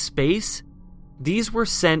needed space, these were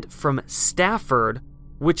sent from Stafford,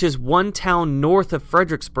 which is one town north of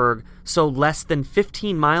Fredericksburg, so less than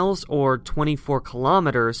 15 miles or 24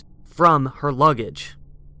 kilometers from her luggage.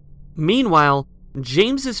 Meanwhile,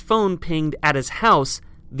 James's phone pinged at his house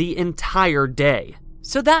the entire day.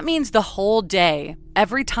 So that means the whole day,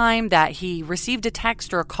 every time that he received a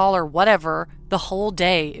text or a call or whatever, the whole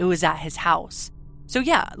day it was at his house. So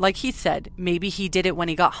yeah, like he said, maybe he did it when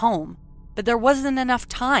he got home, but there wasn't enough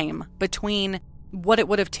time between what it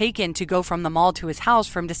would have taken to go from the mall to his house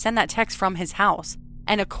for him to send that text from his house.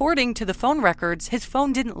 And according to the phone records, his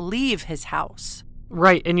phone didn't leave his house.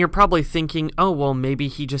 Right, and you're probably thinking, oh, well, maybe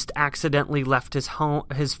he just accidentally left his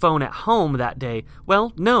phone at home that day.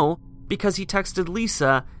 Well, no, because he texted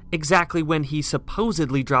Lisa exactly when he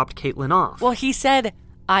supposedly dropped Caitlin off. Well, he said,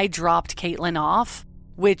 I dropped Caitlin off,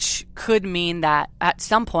 which could mean that at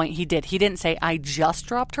some point he did. He didn't say, I just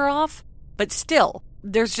dropped her off, but still,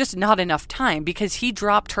 there's just not enough time because he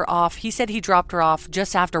dropped her off. He said he dropped her off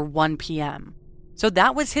just after 1 p.m. So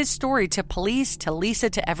that was his story to police, to Lisa,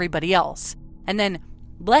 to everybody else. And then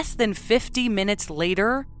less than 50 minutes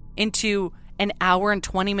later, into an hour and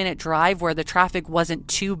 20-minute drive where the traffic wasn't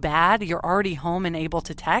too bad, you're already home and able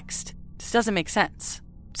to text? This doesn't make sense.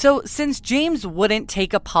 So since James wouldn't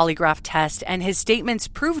take a polygraph test and his statements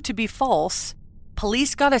proved to be false,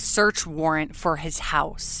 police got a search warrant for his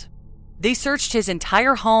house. They searched his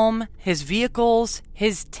entire home, his vehicles,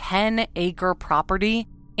 his 10-acre property,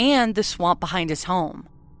 and the swamp behind his home.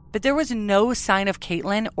 But there was no sign of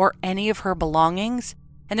Caitlin or any of her belongings,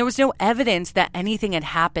 and there was no evidence that anything had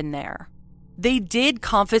happened there. They did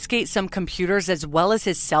confiscate some computers as well as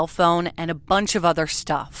his cell phone and a bunch of other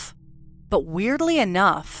stuff. But weirdly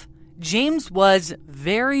enough, James was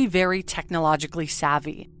very, very technologically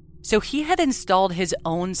savvy, so he had installed his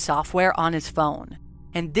own software on his phone.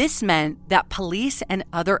 And this meant that police and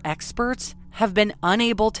other experts have been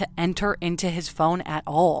unable to enter into his phone at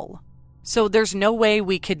all. So there's no way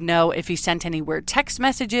we could know if he sent any weird text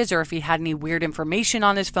messages or if he had any weird information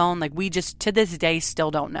on his phone. Like, we just, to this day,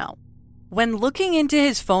 still don't know. When looking into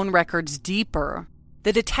his phone records deeper,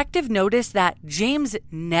 the detective noticed that James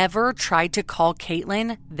never tried to call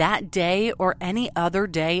Caitlin that day or any other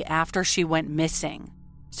day after she went missing.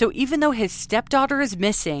 So even though his stepdaughter is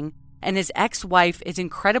missing and his ex-wife is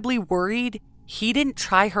incredibly worried, he didn't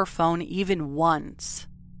try her phone even once.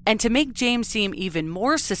 And to make James seem even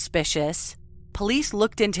more suspicious, police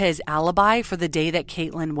looked into his alibi for the day that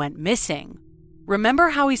Caitlin went missing. Remember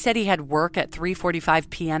how he said he had work at 3:45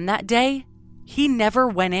 p.m. that day? He never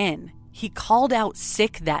went in. He called out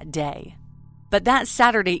sick that day. But that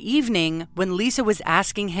Saturday evening, when Lisa was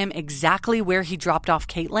asking him exactly where he dropped off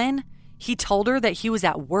Caitlin, he told her that he was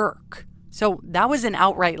at work. So that was an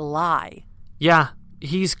outright lie. Yeah,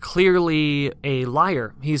 he's clearly a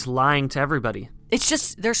liar. He's lying to everybody. It's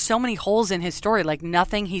just, there's so many holes in his story. Like,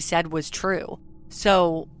 nothing he said was true.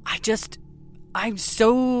 So I'm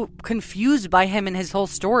so confused by him and his whole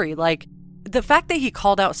story. Like, the fact that he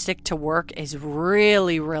called out sick to work is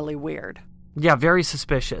really, really weird. Yeah, very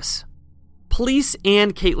suspicious. Police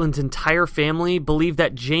and Caitlin's entire family believe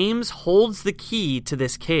that James holds the key to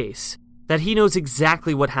this case, that he knows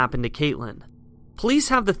exactly what happened to Caitlin. Police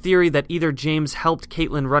have the theory that either James helped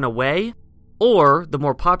Caitlin run away, or, the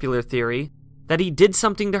more popular theory, that he did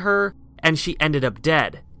something to her and she ended up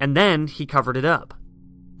dead, and then he covered it up.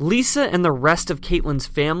 Lisa and the rest of Caitlin's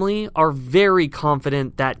family are very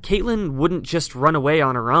confident that Caitlin wouldn't just run away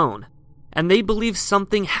on her own, and they believe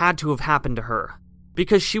something had to have happened to her,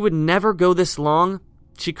 because she would never go this long,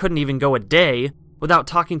 she couldn't even go a day, without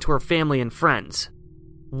talking to her family and friends.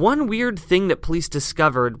 One weird thing that police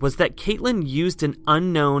discovered was that Caitlin used an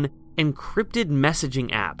unknown encrypted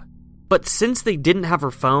messaging app, but since they didn't have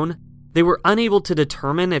her phone, they were unable to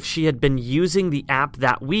determine if she had been using the app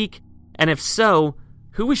that week, and if so,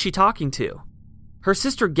 who was she talking to? Her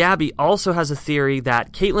sister Gabby also has a theory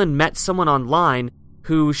that Caitlin met someone online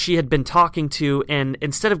who she had been talking to, and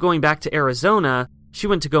instead of going back to Arizona, she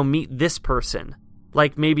went to go meet this person.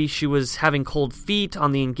 Like maybe she was having cold feet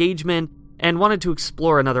on the engagement and wanted to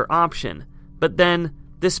explore another option, but then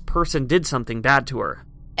this person did something bad to her.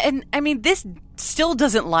 And I mean, this still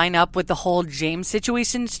doesn't line up with the whole James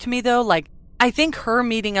situations to me, though. Like, I think her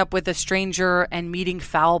meeting up with a stranger and meeting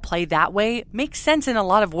foul play that way makes sense in a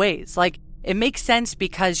lot of ways. Like, it makes sense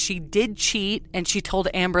because she did cheat and she told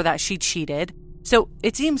Amber that she cheated. So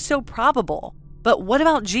it seems so probable. But what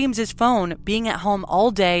about James's phone being at home all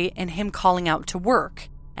day and him calling out to work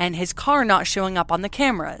and his car not showing up on the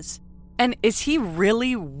cameras? And is he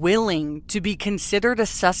really willing to be considered a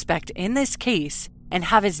suspect in this case and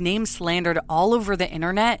have his name slandered all over the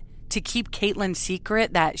internet to keep Caitlyn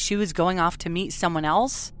secret that she was going off to meet someone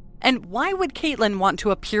else? And why would Caitlyn want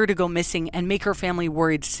to appear to go missing and make her family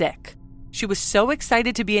worried sick? She was so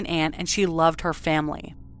excited to be an aunt and she loved her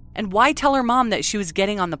family. And why tell her mom that she was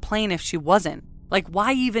getting on the plane if she wasn't? Like,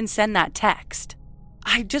 why even send that text?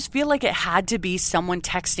 I just feel like it had to be someone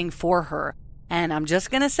texting for her. And I'm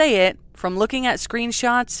just gonna say it, from looking at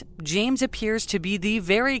screenshots, James appears to be the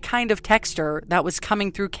very kind of texter that was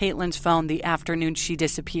coming through Caitlyn's phone the afternoon she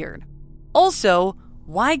disappeared. Also,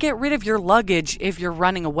 why get rid of your luggage if you're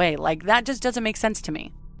running away? Like, that just doesn't make sense to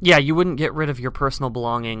me. Yeah, you wouldn't get rid of your personal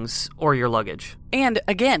belongings or your luggage. And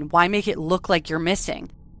again, why make it look like you're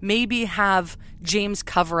missing? Maybe have James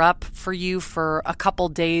cover up for you for a couple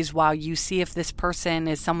days while you see if this person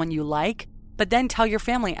is someone you like, but then tell your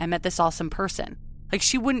family, I met this awesome person. Like,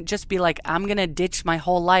 she wouldn't just be like, I'm going to ditch my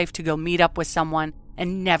whole life to go meet up with someone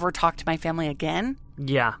and never talk to my family again.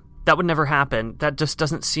 Yeah, that would never happen. That just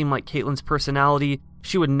doesn't seem like Caitlyn's personality.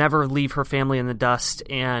 She would never leave her family in the dust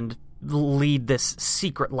and lead this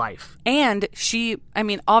secret life. And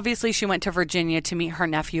obviously she went to Virginia to meet her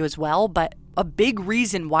nephew as well, but a big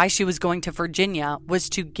reason why she was going to Virginia was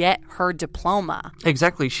to get her diploma.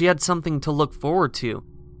 Exactly. She had something to look forward to.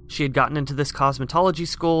 She had gotten into this cosmetology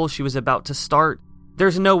school. She was about to start.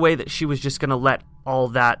 There's no way that she was just going to let all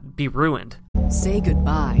that be ruined. Say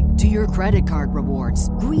goodbye to your credit card rewards.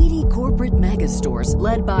 Greedy corporate mega stores,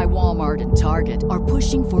 led by Walmart and Target, are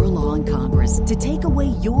pushing for a law in Congress to take away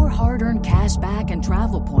your hard-earned cash back and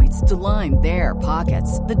travel points to line their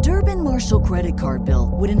pockets. The Durbin-Marshall credit card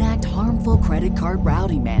bill would enact harmful credit card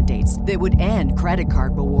routing mandates that would end credit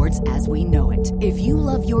card rewards as we know it. If you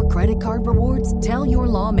love your credit card rewards, tell your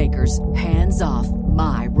lawmakers, hands off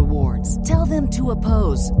my rewards. Tell them to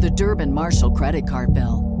oppose the Durbin-Marshall credit card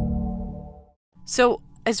bill. So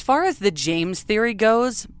as far as the James theory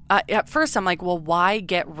goes, at first I'm like, well, why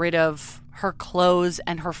get rid of her clothes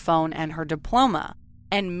and her phone and her diploma?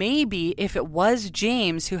 And maybe if it was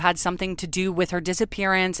James who had something to do with her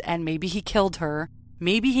disappearance and maybe he killed her,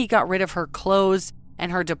 maybe he got rid of her clothes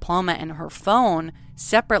and her diploma and her phone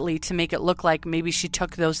separately to make it look like maybe she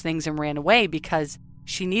took those things and ran away because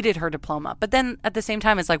she needed her diploma. But then at the same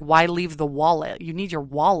time, it's like, why leave the wallet? You need your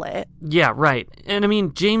wallet. Yeah, right. And I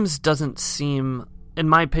mean, James doesn't seem, in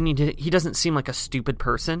my opinion, he doesn't seem like a stupid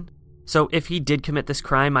person. So if he did commit this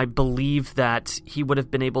crime, I believe that he would have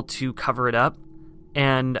been able to cover it up.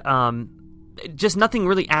 And just nothing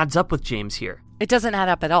really adds up with James here. It doesn't add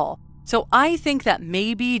up at all. So I think that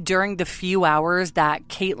maybe during the few hours that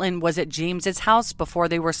Caitlyn was at James's house before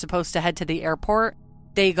they were supposed to head to the airport,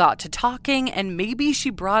 they got to talking, and maybe she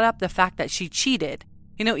brought up the fact that she cheated.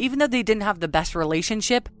 You know, even though they didn't have the best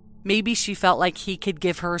relationship, maybe she felt like he could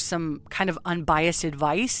give her some kind of unbiased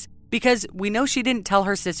advice, because we know she didn't tell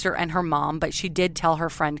her sister and her mom, but she did tell her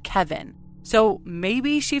friend Kevin. So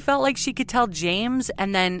maybe she felt like she could tell James,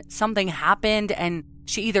 and then something happened, and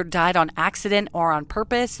she either died on accident or on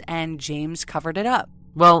purpose, and James covered it up.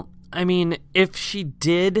 Well, I mean, if she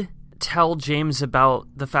did tell James about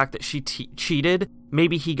the fact that she cheated,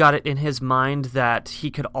 maybe he got it in his mind that he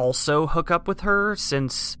could also hook up with her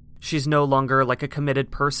since she's no longer like a committed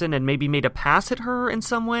person and maybe made a pass at her in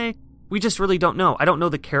some way. We just really don't know. I don't know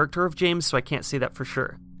the character of James, so I can't say that for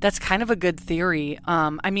sure. That's kind of a good theory.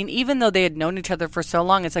 I mean, even though they had known each other for so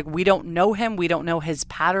long, it's like we don't know him. We don't know his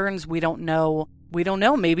patterns. We don't know.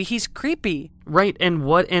 Maybe he's creepy. Right.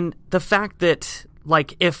 And the fact that,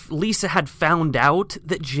 like, if Lisa had found out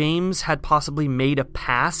that James had possibly made a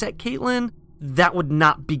pass at Caitlyn, that would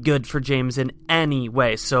not be good for James in any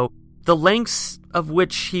way. So the lengths of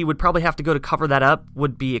which he would probably have to go to cover that up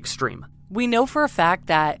would be extreme. We know for a fact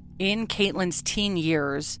that in Caitlyn's teen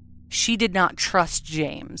years, she did not trust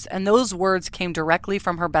James. And those words came directly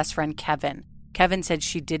from her best friend, Kevin. Kevin said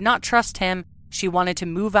she did not trust him. She wanted to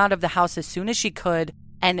move out of the house as soon as she could.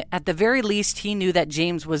 And at the very least, he knew that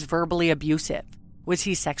James was verbally abusive. Was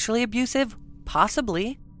he sexually abusive?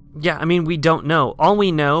 Possibly. Yeah, I mean, we don't know. All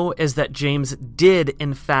we know is that James did,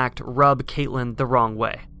 in fact, rub Caitlyn the wrong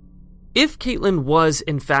way. If Caitlyn was,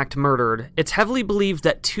 in fact, murdered, it's heavily believed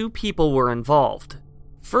that two people were involved.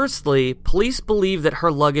 Firstly, police believe that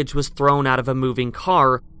her luggage was thrown out of a moving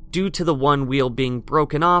car due to the one wheel being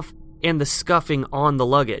broken off and the scuffing on the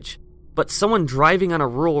luggage. But someone driving on a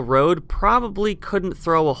rural road probably couldn't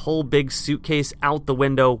throw a whole big suitcase out the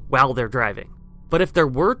window while they're driving. But if there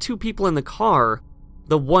were 2 people in the car,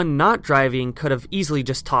 the one not driving could have easily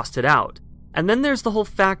just tossed it out. And then there's the whole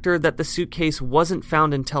factor that the suitcase wasn't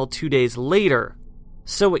found until 2 days later.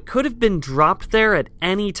 So it could have been dropped there at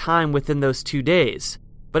any time within those 2 days.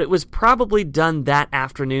 But it was probably done that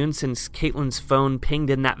afternoon since Caitlin's phone pinged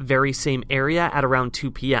in that very same area at around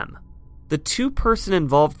 2 p.m. The 2-person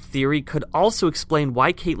involved theory could also explain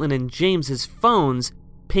why Caitlin and James's phones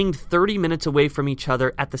pinged 30 minutes away from each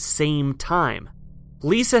other at the same time.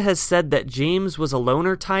 Lisa has said that James was a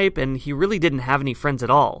loner type and he really didn't have any friends at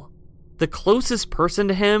all. The closest person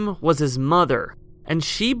to him was his mother, and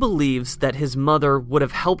she believes that his mother would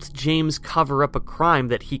have helped James cover up a crime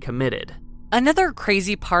that he committed. Another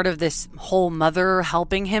crazy part of this whole mother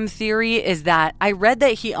helping him theory is that I read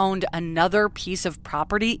that he owned another piece of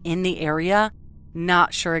property in the area,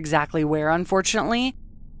 not sure exactly where, unfortunately,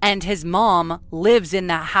 and his mom lives in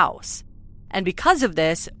that house. And because of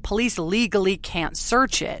this, police legally can't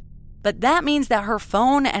search it. But that means that her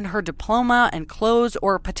phone and her diploma and clothes,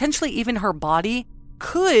 or potentially even her body,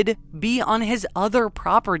 could be on his other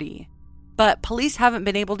property. But police haven't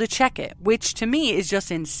been able to check it, which to me is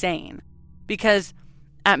just insane. Because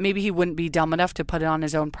maybe he wouldn't be dumb enough to put it on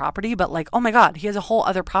his own property, but like, oh my God, he has a whole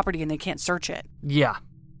other property and they can't search it. Yeah.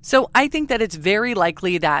 So I think that it's very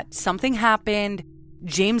likely that something happened.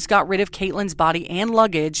 James got rid of Caitlin's body and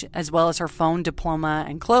luggage, as well as her phone, diploma,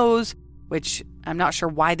 and clothes, which I'm not sure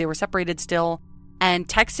why they were separated still, and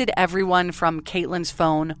texted everyone from Caitlin's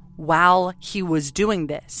phone while he was doing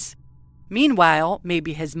this. Meanwhile,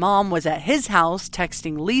 maybe his mom was at his house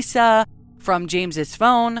texting Lisa from James's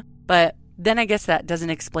phone, but then I guess that doesn't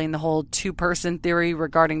explain the whole 2-person theory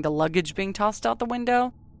regarding the luggage being tossed out the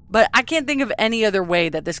window. But I can't think of any other way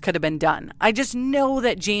that this could have been done. I just know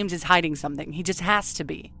that James is hiding something. He just has to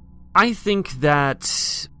be. I think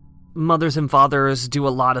that mothers and fathers do a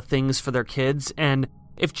lot of things for their kids, and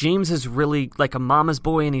if James is really like a mama's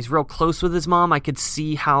boy and he's real close with his mom, I could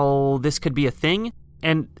see how this could be a thing.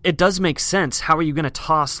 And it does make sense. How are you going to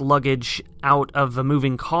toss luggage out of a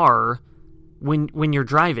moving car when you're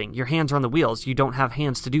driving? Your hands are on the wheels. You don't have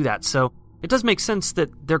hands to do that. So it does make sense that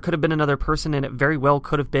there could have been another person, and it very well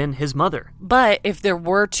could have been his mother. But if there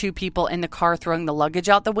were 2 people in the car throwing the luggage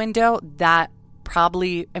out the window, that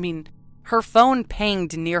probably, her phone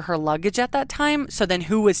pinged near her luggage at that time. So then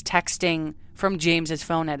who was texting from James's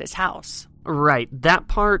phone at his house? Right. That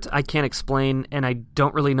part I can't explain, and I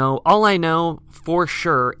don't really know. All I know for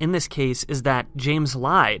sure in this case is that James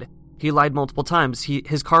lied. He lied multiple times.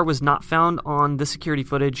 His car was not found on the security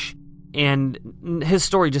footage, and his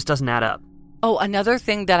story just doesn't add up. Oh, another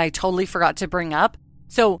thing that I totally forgot to bring up.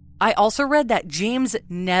 So I also read that James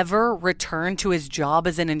never returned to his job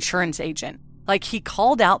as an insurance agent. Like, he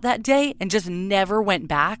called out that day and just never went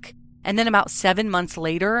back. And then about 7 months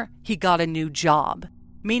later, he got a new job,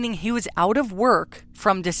 meaning he was out of work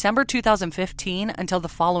from December 2015 until the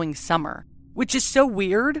following summer, which is so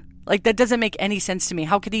weird. Like, that doesn't make any sense to me.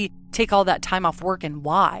 How could he take all that time off work, and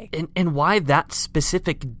why? And why that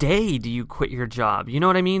specific day do you quit your job? You know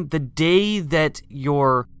what I mean? The day that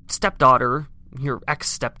your stepdaughter, your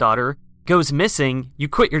ex-stepdaughter, goes missing, you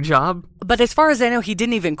quit your job. But as far as I know, he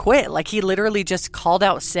didn't even quit. Like, he literally just called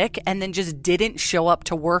out sick and then just didn't show up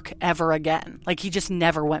to work ever again. Like, he just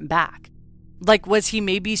never went back. Like, was he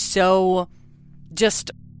maybe so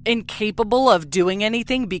just incapable of doing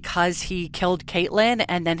anything because he killed Caitlin,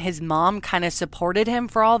 and then his mom kind of supported him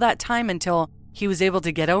for all that time until he was able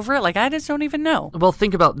to get over it? Like, I just don't even know. Well,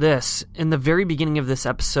 think about this. In the very beginning of this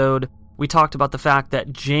episode, we talked about the fact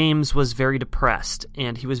that James was very depressed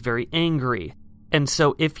and he was very angry. And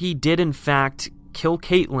so if he did in fact kill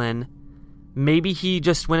Caitlin, maybe he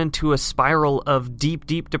just went into a spiral of deep,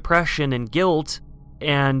 deep depression and guilt,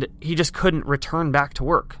 and he just couldn't return back to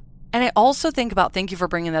work. And I also think about, thank you for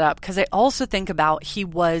bringing that up, because I also think about he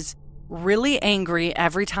was really angry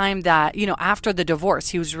every time that, after the divorce,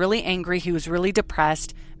 he was really angry, he was really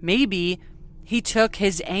depressed. Maybe he took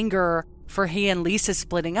his anger for he and Lisa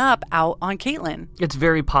splitting up out on Caitlin. It's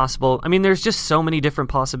very possible. There's just so many different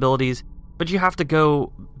possibilities, but you have to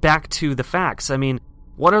go back to the facts.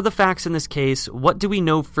 What are the facts in this case? What do we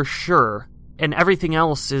know for sure? And everything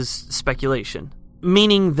else is speculation.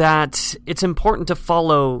 Meaning that it's important to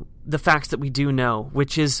follow the facts that we do know,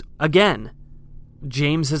 which is, again,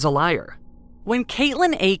 James is a liar. When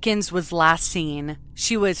Caitlin Akins was last seen,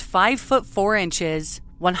 she was 5'4",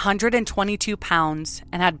 122 pounds,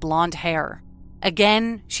 and had blonde hair.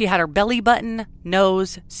 Again, she had her belly button,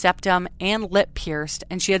 nose, septum, and lip pierced,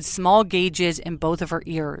 and she had small gauges in both of her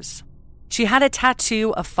ears. She had a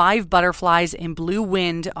tattoo of 5 butterflies in blue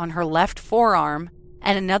wind on her left forearm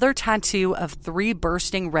and another tattoo of 3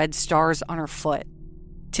 bursting red stars on her foot.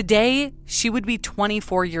 Today, she would be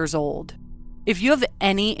 24 years old. If you have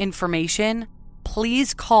any information,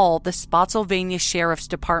 please call the Spotsylvania Sheriff's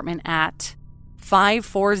Department at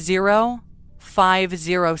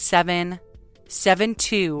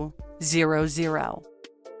 540-507-7200.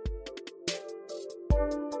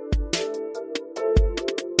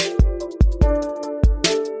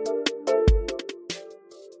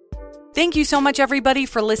 Thank you so much, everybody,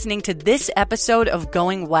 for listening to this episode of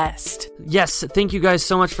Going West. Yes, thank you guys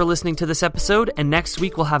so much for listening to this episode, and next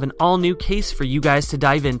week we'll have an all-new case for you guys to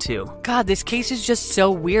dive into. God, this case is just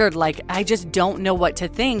so weird. Like, I just don't know what to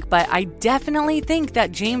think, but I definitely think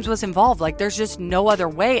that James was involved. Like, there's just no other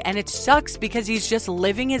way, and it sucks because he's just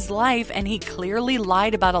living his life, and he clearly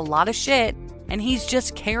lied about a lot of shit, and he's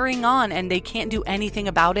just carrying on, and they can't do anything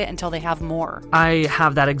about it until they have more. I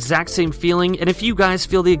have that exact same feeling, and if you guys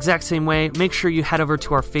feel the exact same way, make sure you head over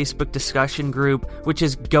to our Facebook discussion group, which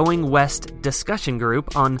is Going West Discussion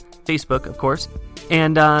Group on Facebook, of course,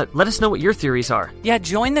 and let us know what your theories are. Yeah,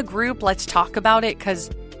 join the group. Let's talk about it, because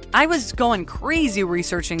I was going crazy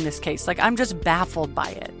researching this case. Like, I'm just baffled by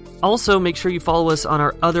it. Also, make sure you follow us on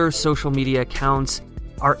our other social media accounts,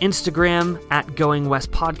 our Instagram at Going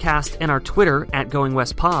West Podcast, and our Twitter at Going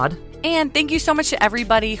West Pod. And thank you so much to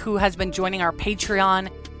everybody who has been joining our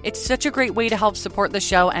Patreon. It's such a great way to help support the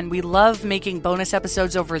show, and we love making bonus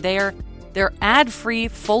episodes over there. They're ad-free,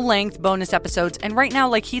 full-length bonus episodes, and right now,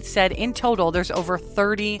 like Heath said, in total, there's over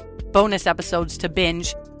 30 bonus episodes to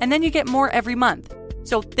binge, and then you get more every month.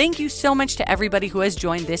 So thank you so much to everybody who has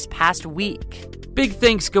joined this past week. Big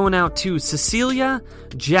thanks going out to Cecilia,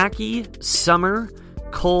 Jackie, Summer,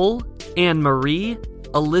 Cole, Anne-Marie,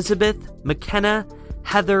 Elizabeth, McKenna,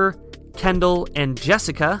 Heather, Kendall, and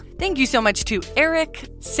Jessica. Thank you so much to Eric,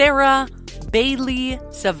 Sarah, Bailey,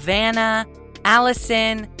 Savannah,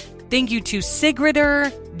 Allison. Thank you to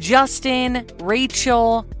Sigrider, Justin,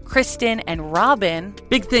 Rachel, Kristen, and Robin.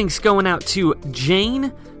 Big thanks going out to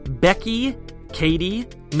Jane, Becky, Katie,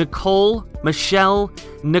 Nicole, Michelle,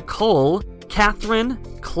 Nicole, Catherine,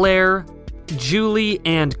 Claire, Julie,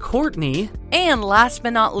 and Courtney. And last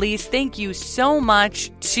but not least, thank you so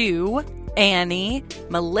much to Annie,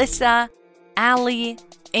 Melissa, Allie,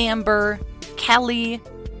 Amber, Kelly,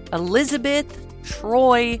 Elizabeth,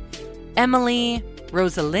 Troy, Emily,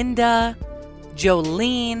 Rosalinda,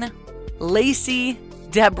 Jolene, Lacey,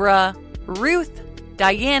 Deborah, Ruth,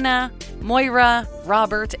 Diana, Moira,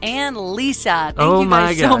 Robert, and Lisa. Thank you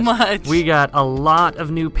guys so much. We got a lot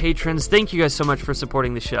of new patrons. Thank you guys so much for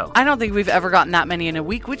supporting the show. I don't think we've ever gotten that many in a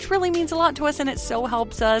week, which really means a lot to us, and it so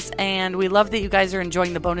helps us, and we love that you guys are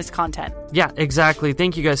enjoying the bonus content. Yeah, exactly.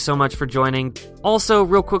 Thank you guys so much for joining. Also,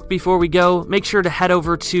 real quick before we go, make sure to head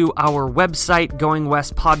over to our website,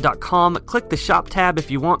 goingwestpod.com. Click the shop tab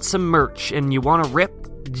if you want some merch and you want to rip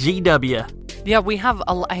GW. Yeah, we have,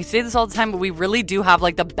 I say this all the time, but we really do have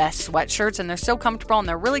like the best sweatshirts, and they're so comfortable and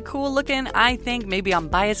they're really cool looking. I think maybe I'm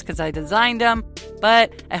biased because I designed them,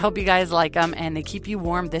 but I hope you guys like them and they keep you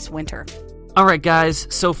warm this winter. All right, guys.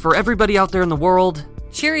 So for everybody out there in the world,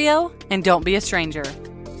 cheerio and don't be a stranger.